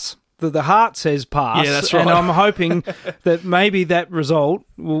farce. The heart says pass. Yeah, that's right. And I'm hoping that maybe that result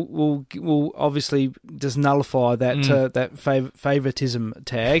will obviously just nullify that favoritism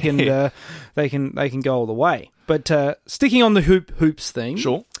tag, and they can go all the way. But sticking on the hoops thing,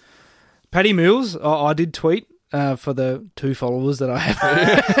 sure. Paddy Mills, I did tweet for the 2 followers that I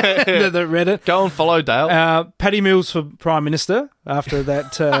have that read it. Go and follow Dale. Paddy Mills for Prime Minister after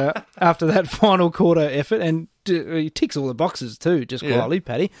that final quarter effort, and he ticks all the boxes too, just quietly,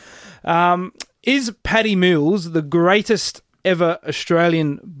 Paddy. Is Paddy Mills the greatest ever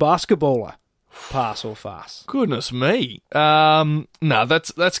Australian basketballer? Pass or farce? Goodness me. No,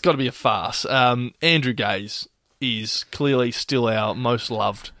 that's got to be a farce. Andrew Gaze is clearly still our most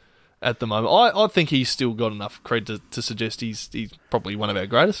loved at the moment. I think he's still got enough credit to suggest he's probably one of our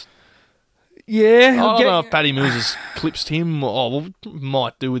greatest. Yeah. I don't know if Paddy Mills has clipsed him,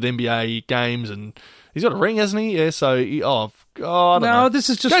 might do with NBA games, and he's got a ring, hasn't he? Yeah, so, I don't know. No, this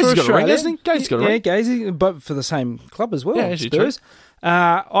is just Gaze's for got Australia. A ring, hasn't he? Gaze's got a ring. Yeah, Gaze, but for the same club as well, Yeah, actually Spurs.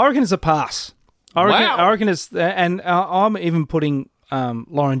 I reckon it's a pass. I reckon it's, and I'm even putting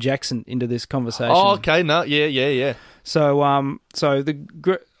Lauren Jackson into this conversation. Oh, okay, no, yeah. So, you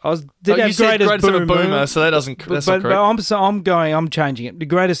said greatest ever boomer, so that's not correct. But I'm changing it. The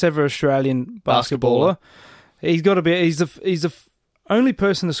greatest ever Australian basketballer. He's got to be. He's the only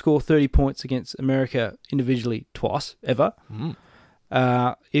person to score 30 points against America individually twice ever.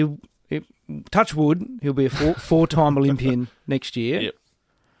 Touch wood, he'll be a four-time Olympian next year. Yep.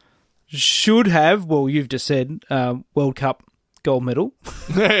 Should have, well, you've just said, World Cup gold medal.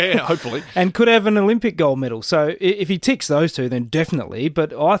 Yeah, hopefully. And could have an Olympic gold medal. So if he ticks those two, then definitely.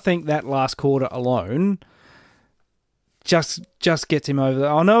 But I think that last quarter alone just gets him over.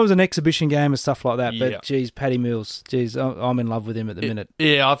 I know it was an exhibition game and stuff like that, but geez, Paddy Mills, I'm in love with him at the minute.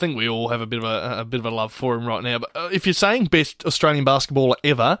 Yeah, I think we all have a bit of a love for him right now. But if you're saying best Australian basketballer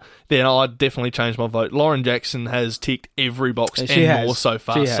ever, then I'd definitely change my vote. Lauren Jackson has ticked every box more so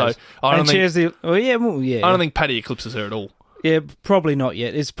far. So I don't think Paddy eclipses her at all. Yeah, probably not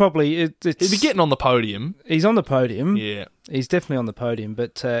yet. It's probably he'd be getting on the podium. He's on the podium. Yeah, he's definitely on the podium.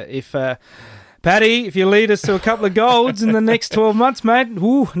 But if Paddy, if you lead us to a couple of golds in the next 12 months, mate,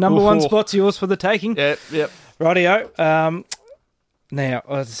 number one spot's yours for the taking. Yep. Rightio. Now,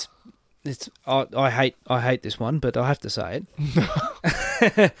 I hate this one, but I have to say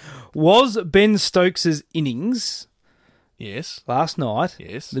it. Was Ben Stokes' innings Yes. last night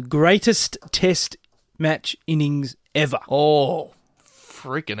Yes. the greatest Test match innings ever? Oh,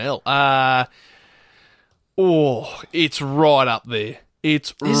 freaking hell. It's right up there.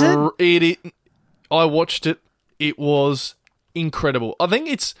 Is it? I watched it. It was incredible. I think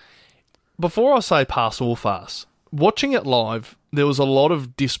it's, before I say pass or farce, watching it live, there was a lot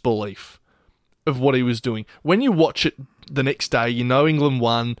of disbelief of what he was doing. When you watch it the next day, you know England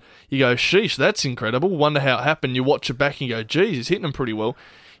won, you go, sheesh, that's incredible, wonder how it happened. You watch it back and you go, geez, he's hitting them pretty well.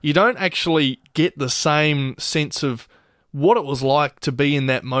 You don't actually get the same sense of what it was like to be in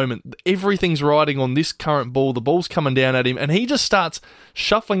that moment. Everything's riding on this current ball. The ball's coming down at him, and he just starts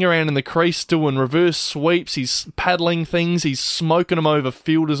shuffling around in the crease, doing reverse sweeps. He's paddling things. He's smoking them over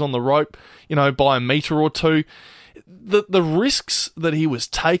fielders on the rope, by a metre or two. The risks that he was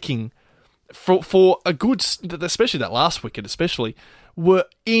taking for a good, especially that last wicket, were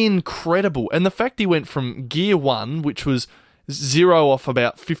incredible. And the fact he went from gear 1, which was 0 off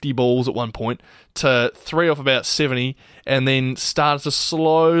about 50 balls at one point, to 3 off about 70, and then started to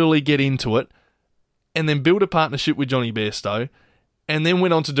slowly get into it, and then build a partnership with Johnny Bairstow, and then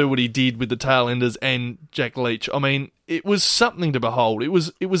went on to do what he did with the tail enders and Jack Leach. I mean, it was something to behold. It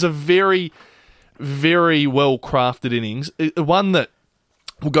was a very, very well crafted innings, one that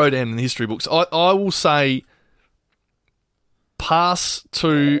will go down in the history books. I will say, pass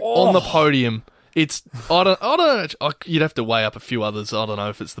to on the podium. It's I don't know. You'd have to weigh up a few others. I don't know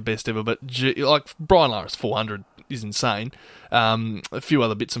if it's the best ever, but like Brian Lara's 400 is insane. A few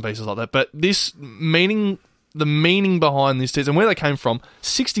other bits and pieces like that, but the meaning behind this test and where they came from,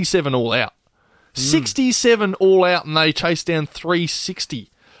 67 all out, 67 all out, and they chased down 360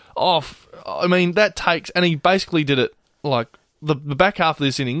 off. I mean, that takes, and he basically did it like the back half of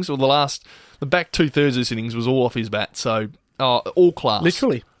this innings, or the back 2/3 of this innings was all off his bat. So all class,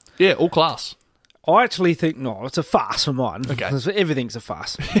 Literally. Yeah, all class. I actually think, no, it's a farce for mine. Okay. Everything's a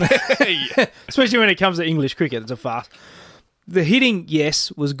farce. Yeah. Especially when it comes to English cricket, it's a farce. The hitting,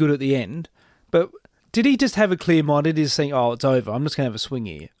 yes, was good at the end, but did he just have a clear mind? Did he just think, it's over, I'm just going to have a swing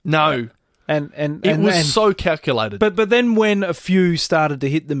here? No. And it was so calculated. But then when a few started to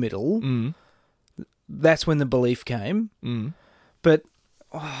hit the middle, that's when the belief came. But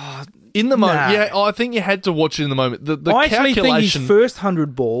in the moment, yeah, I think you had to watch it in the moment. The I actually calculation, think his first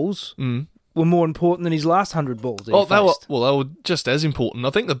 100 balls were more important than his last 100 balls. They were just as important.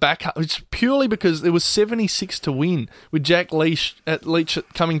 I think the back, it's purely because there was 76 to win with Jack Leach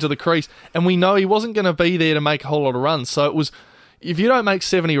coming to the crease, and we know he wasn't going to be there to make a whole lot of runs. So it was, if you don't make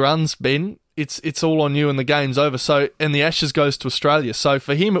 70 runs, Ben, it's all on you and the game's over. So, and the Ashes goes to Australia. So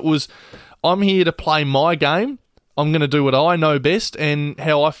for him, it was, I'm here to play my game. I'm going to do what I know best and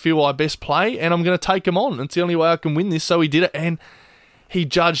how I feel I best play, and I'm going to take him on. It's the only way I can win this. So he did it, and he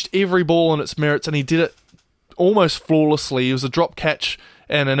judged every ball on its merits, and he did it almost flawlessly. It was a drop catch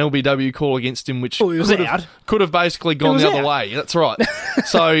and an LBW call against him, which could have basically gone the other way. That's right.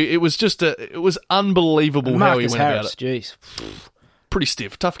 So it was it was unbelievable how he went about it. Jeez. Pretty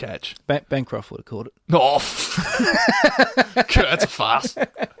stiff, tough catch. Bancroft would have called it. Oh, that's a farce.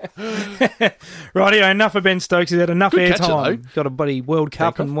 Rightio, enough of Ben Stokes. He's had enough Good airtime. Got a buddy World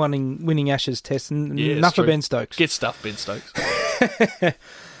Cup and winning Ashes test. And enough of Ben Stokes. Get stuff, Ben Stokes.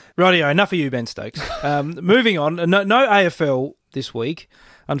 Rightio, enough of you, Ben Stokes. Moving on. No AFL this week.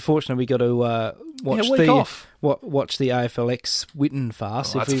 Unfortunately, we got to watch the AFLX Witten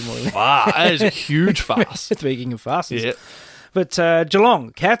farce. That is a huge farce. Speaking of farces. Yeah. But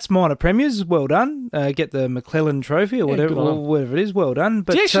Geelong, Cats, minor premiers, well done. Get the McClellan Trophy or whatever it is, well done.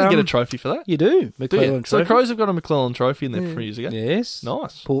 But do you actually get a trophy for that? You do, McClellan Trophy. So the Crows have got a McClellan Trophy in there 3 years ago? Yes.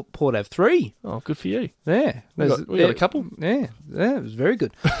 Nice. Port have 3. Oh, good for you. Yeah. We got a couple? Yeah, it was very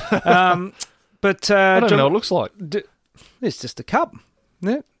good. But I don't know what it looks like. It's just a cup.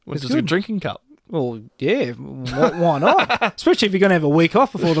 Yeah, it's just a drinking cup. Well, yeah, why not? Especially if you're going to have a week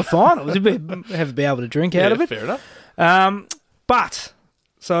off before the finals. You'll be able to drink out of it. Fair enough. But,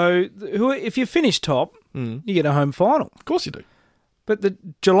 so, if you finish top, you get a home final. Of course you do. But the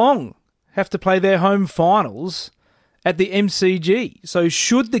Geelong have to play their home finals at the MCG. So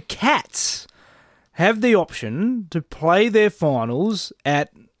should the Cats have the option to play their finals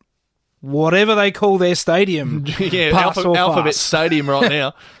at whatever they call their stadium, Alphabet Stadium right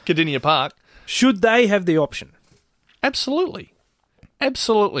now, Cardinia Park. Should they have the option? Absolutely.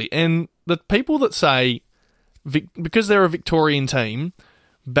 Absolutely. And the people that say, because they're a Victorian team,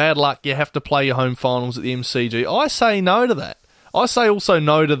 bad luck, you have to play your home finals at the MCG, I say no to that. I say also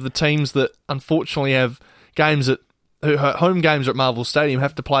no to the teams that unfortunately have games at home games are at Marvel Stadium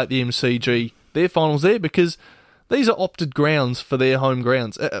have to play at the MCG, their finals there, because these are opted grounds for their home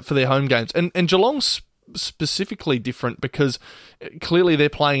grounds, for their home games. And Geelong's specifically different because clearly they're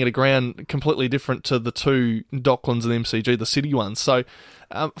playing at a ground completely different to the two Docklands and the MCG, the city ones. So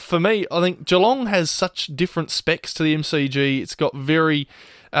for me, I think Geelong has such different specs to the MCG. It's got very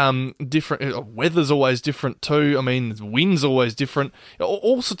different. Weather's always different too. I mean, wind's always different.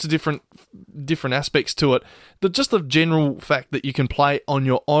 All sorts of different aspects to it. Just the general fact that you can play on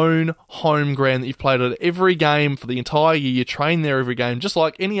your own home ground, that you've played at every game for the entire year. You train there every game, just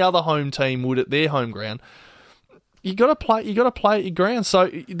like any other home team would at their home ground. You got to play. You got to play at your ground. So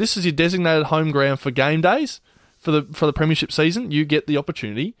this is your designated home ground for game days for the premiership season. You get the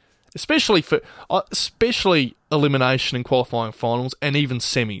opportunity. Especially elimination and qualifying finals and even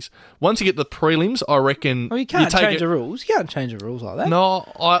semis. Once you get the prelims, I reckon... Well, you can't change the rules. You can't change the rules like that. No,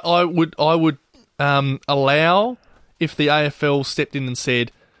 I would allow, if the AFL stepped in and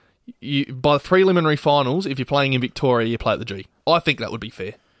said, by preliminary finals, if you're playing in Victoria, you play at the G. I think that would be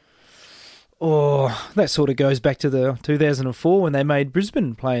fair. Oh, that sort of goes back to the 2004 when they made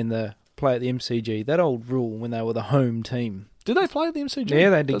Brisbane play at the MCG. That old rule when they were the home team. Did they play at the MCG?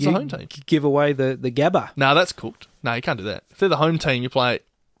 Yeah, they had the home team. Give away the Gabba. No, that's cooked. No, you can't do that. If they're the home team, you play it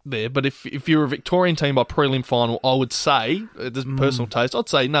there. But if you're a Victorian team by prelim final, I would say, this personal taste, I'd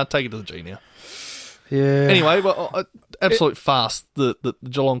say, no, take it to the G now. Yeah. Anyway, well, absolute farce that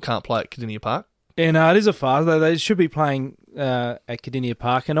Geelong can't play at Cardinia Park. Yeah, no, it is a farce. They should be playing at Cardinia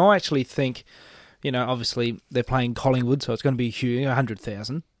Park. And I actually think, obviously they're playing Collingwood, so it's going to be huge,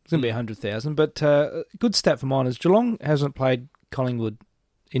 100,000. It's going to be 100,000, but good stat for mine is Geelong hasn't played Collingwood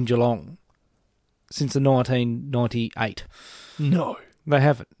in Geelong since the 1998. No, they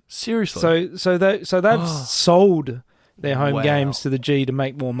haven't. Seriously. So they've sold their home games to the G to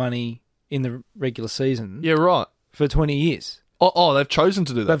make more money in the regular season. Yeah, right. For 20 years. Oh, they've chosen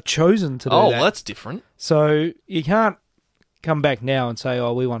to do that. They've chosen to do that. Oh, that's different. So you can't come back now and say,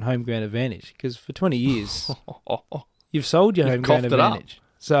 "Oh, we want home ground advantage," because for 20 years you've sold your home ground advantage.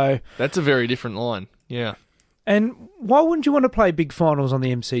 So that's a very different line, yeah. And why wouldn't you want to play big finals on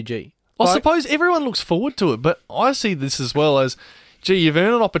the MCG? I suppose everyone looks forward to it, but I see this as well as, gee, you've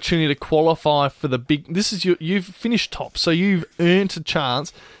earned an opportunity to qualify for the big... You've finished top, so you've earned a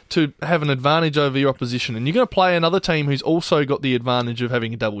chance to have an advantage over your opposition, and you're going to play another team who's also got the advantage of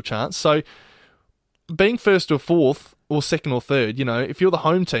having a double chance. So being first or fourth, or second or third, if you're the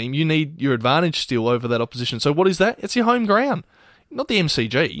home team, you need your advantage still over that opposition. So what is that? It's your home ground. Not the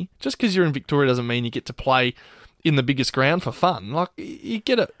MCG. Just because you're in Victoria doesn't mean you get to play in the biggest ground for fun. Like you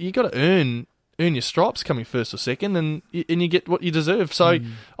got to earn your stripes coming first or second, and you get what you deserve. So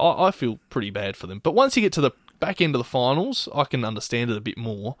I feel pretty bad for them. But once you get to the back end of the finals, I can understand it a bit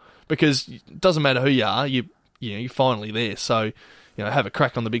more because it doesn't matter who you are. You're finally there. So have a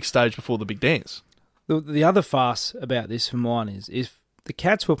crack on the big stage before the big dance. The other farce about this for mine is if the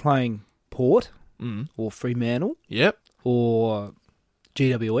Cats were playing Port or Fremantle, or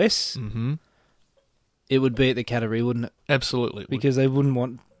GWS, it would be at the Cattery, wouldn't it? Absolutely. Because they wouldn't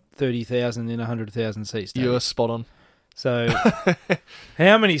want 30,000 in 100,000 seats. You're spot on. So,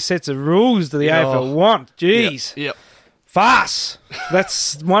 how many sets of rules do the AFL want? Jeez. Yep. Farce.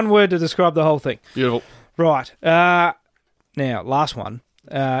 That's one word to describe the whole thing. Beautiful. Right. Now, last one.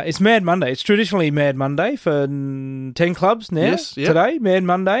 It's Mad Monday. It's traditionally Mad Monday for 10 clubs now. Yes, yep. Today, Mad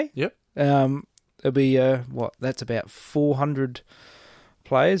Monday. Yep. It'll be, that's about 400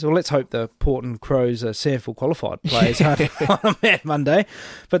 players. Well, let's hope the Port and Crows are SANFL qualified players on a Mad Monday.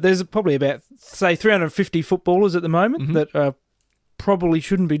 But there's probably about, say, 350 footballers at the moment that probably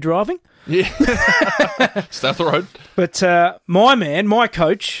shouldn't be driving. Yeah. Stay off the road. But my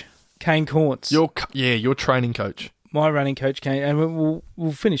coach, Kane Corns. Your training coach. My running coach, Kane, and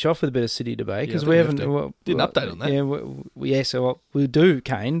we'll finish off with a bit of city debate because we haven't... Did an update on that. Yeah, so we'll do,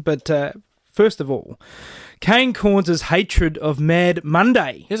 Kane. But first of all, Kane Corns' hatred of Mad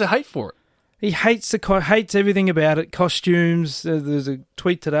Monday. He has a hate for it. He hates everything about it. Costumes. There's a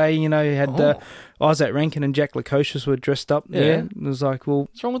tweet today, he had Isaac Rankin and Jack Lukosius were dressed up there. It was like, well...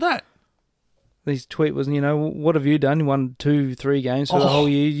 What's wrong with that? His tweet was, what have you done? You won 2-3 games for the whole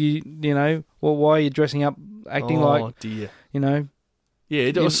year. Why are you dressing up, acting like... Oh, dear.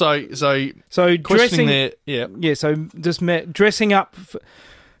 Yeah, so dressing there, yeah. So just dressing up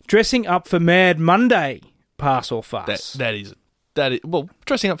for Mad Monday, pass or farce? That is well,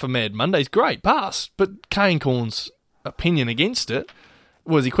 dressing up for Mad Monday's great, pass. But Kane Corns' opinion against it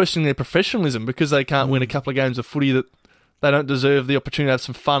was he questioning their professionalism because they can't win a couple of games of footy that they don't deserve the opportunity to have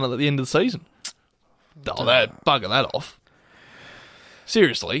some fun at the end of the season. Oh, they'd bugger that off.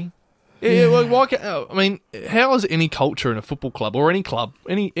 Seriously. Yeah, well, why I mean, how is any culture in a football club or any club,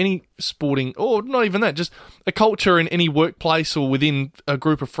 any sporting, or not even that, just a culture in any workplace or within a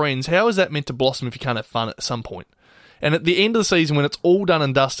group of friends, how is that meant to blossom if you can't have fun at some point? And at the end of the season, when it's all done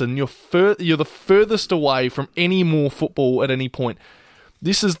and dusted, and you're the furthest away from any more football at any point.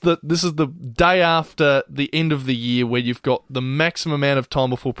 This is the day after the end of the year where you've got the maximum amount of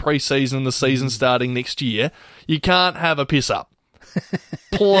time before pre-season and the season starting next year. You can't have a piss up.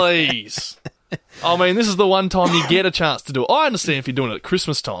 Please. I mean, this is the one time you get a chance to do it. I understand if you're doing it at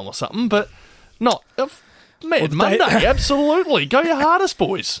Christmas time or something, but not. Monday, absolutely. Go your hardest,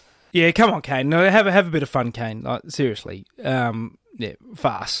 boys. Yeah, come on, Kane. No, have a bit of fun, Kane. Like, seriously.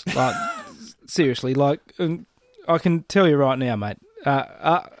 Farce. Like, seriously. Like, I can tell you right now, mate.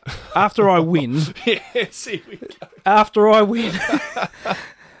 After I win, yes, here we go. After I win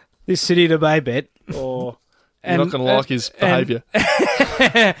this City to Bay bet, you're not going to like his behaviour,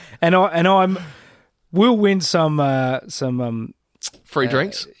 and we'll win some free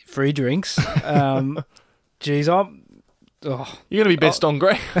drinks. Free drinks. Geez, you're going to be best on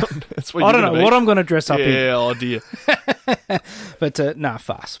ground. That's what I don't know what I'm going to dress up in. Yeah, oh dear. But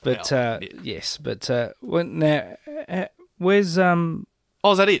fast. But yes. But now, where's is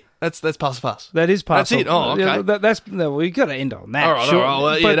that it? That's pass the fast. That is pass. That's it. Oh, okay. We got to end on that. All right. Sure. All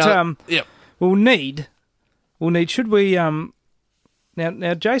right. Well, but we'll need. Should we? Now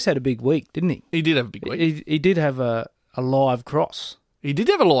Jace had a big week, didn't he? He did have a big week. He did have a live cross. He did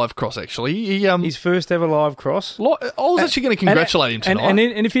have a live cross, actually. His first ever live cross. I was actually going to congratulate him tonight.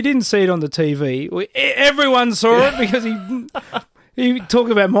 And if you didn't see it on the TV, everyone saw it because he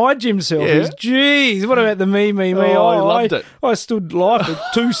talked about my gym selfies. Yeah. Jeez, what about the me? Oh, I loved it. I stood live for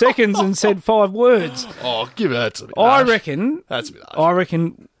 2 seconds and said 5 words. Oh, give it. That's a bit I harsh. reckon. That's a bit harsh. I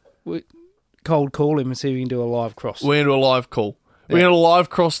reckon we cold call him and see if we can do a live cross. We're going to do a live call. We're going to live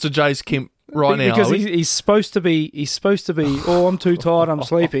cross to Jace Kemp right now. Because he's supposed to be, oh, I'm too tired, I'm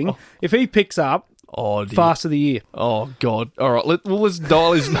sleeping. If he picks up, fast of the year. Oh, God. All right, let's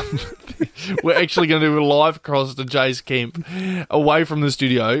dial his number. We're actually going to do a live cross to Jace Kemp away from the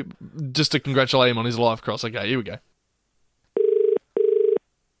studio just to congratulate him on his live cross. Okay, here we go.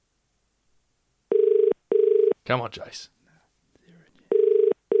 Come on, Jace.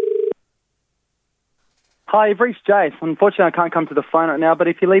 Hi, you've reached Jace. Unfortunately, I can't come to the phone right now, but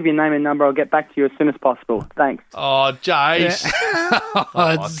if you leave your name and number, I'll get back to you as soon as possible. Thanks. Oh, Jace.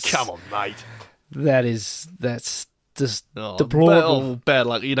 Come on, mate. That's just deplorable. Bad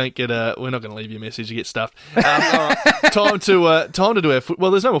luck. You don't get we're not going to leave you a message. You get stuffed. All right. Time to do our foot.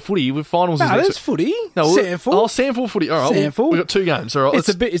 Well, there's no more footy. With finals. No, there's footy. Sample. Oh, Sample footy. All right. Sample. We've got 2 games. All right. It's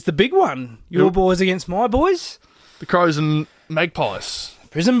the big one. Your boys against my boys. The Crows and Magpies.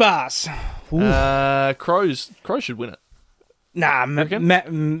 Prison Bars. Crows should win it. Nah,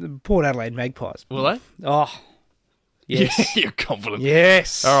 Port Adelaide Magpies. Will they? Oh, yes. You're confident.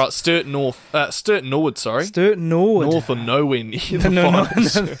 Yes. All right, Sturton Norwood, sorry. Sturton Norwood. North or nowhere near the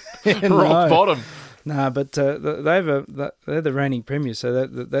finals. Rock bottom. Nah, but they're the reigning premiers, so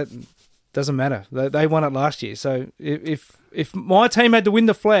that doesn't matter. They won it last year, so if my team had to win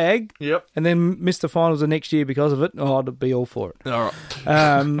the flag, and then miss the finals the next year because of it, I'd be all for it. All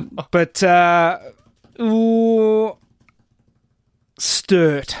right. But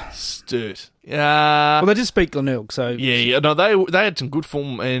Sturt. Well, they just beat Glenelg, so no, they had some good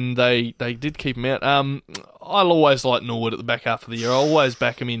form and they did keep them out. I'll always like Norwood at the back half of the year. I always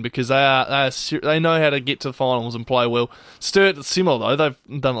back them in because they know how to get to the finals and play well. Sturt similar though; they've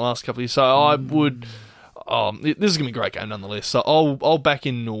done it the last couple of years, so I would. This is gonna be a great game nonetheless. So I'll back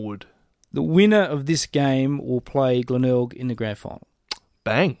in Norwood. The winner of this game will play Glenelg in the grand final.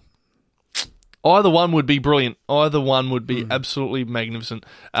 Bang. Either one would be brilliant. Either one would be absolutely magnificent.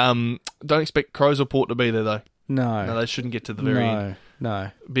 Don't expect Crows or Port to be there, though. No, they shouldn't get to the very end. No.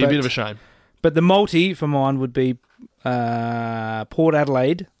 Be a bit of a shame. But the multi for mine would be Port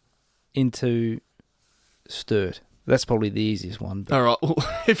Adelaide into Sturt. That's probably the easiest one. But... All right. Well,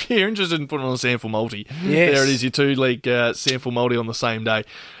 if you're interested in putting on a sample multi, yes. There it is, your 2-league sample multi on the same day.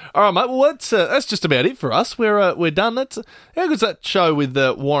 All right, mate. Well, that's just about it for us. We're done. How good's that show with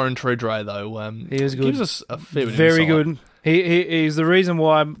Warren Tredrea, though? He was good. Gives us a fair bit of very insight. Good. He's the reason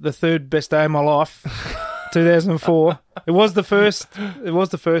why I'm the third best day of my life. 2004. It was the first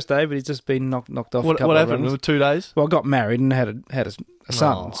day, but he's just been knocked off. What happened? It was 2 days. Well, I got married and had a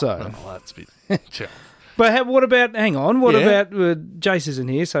son. That's a bit chill. But what about? Hang on. What about Jace isn't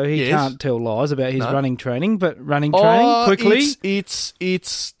here, so he can't tell lies about his running training. But running training quickly.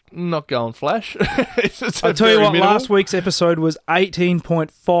 It's not going flash. It's I'll tell you very what, minimal. last week's episode was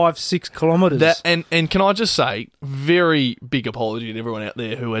 18.56 kilometres. And can I just say, very big apology to everyone out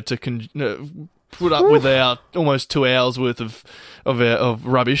there who had to put up with our almost 2 hours worth of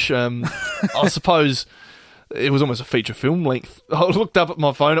rubbish. I suppose it was almost a feature film length. I looked up at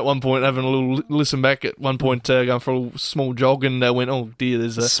my phone at one point, having a little listen back at one point, going for a little small jog, and went, "Oh dear,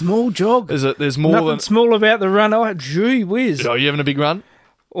 there's a small jog. There's more Nothing than small about the run. Oh, gee whiz! Oh, you having a big run?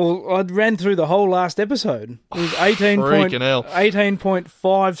 Well, I ran through the whole last episode. It was Freaking hell.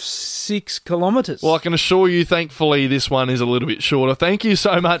 18.56 kilometres. Well, I can assure you, thankfully, this one is a little bit shorter. Thank you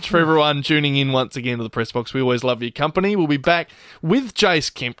so much for everyone tuning in once again to the Press Box. We always love your company. We'll be back with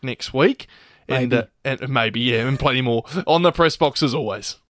Jace Kemp next week. And maybe, and plenty more on the Press Box as always.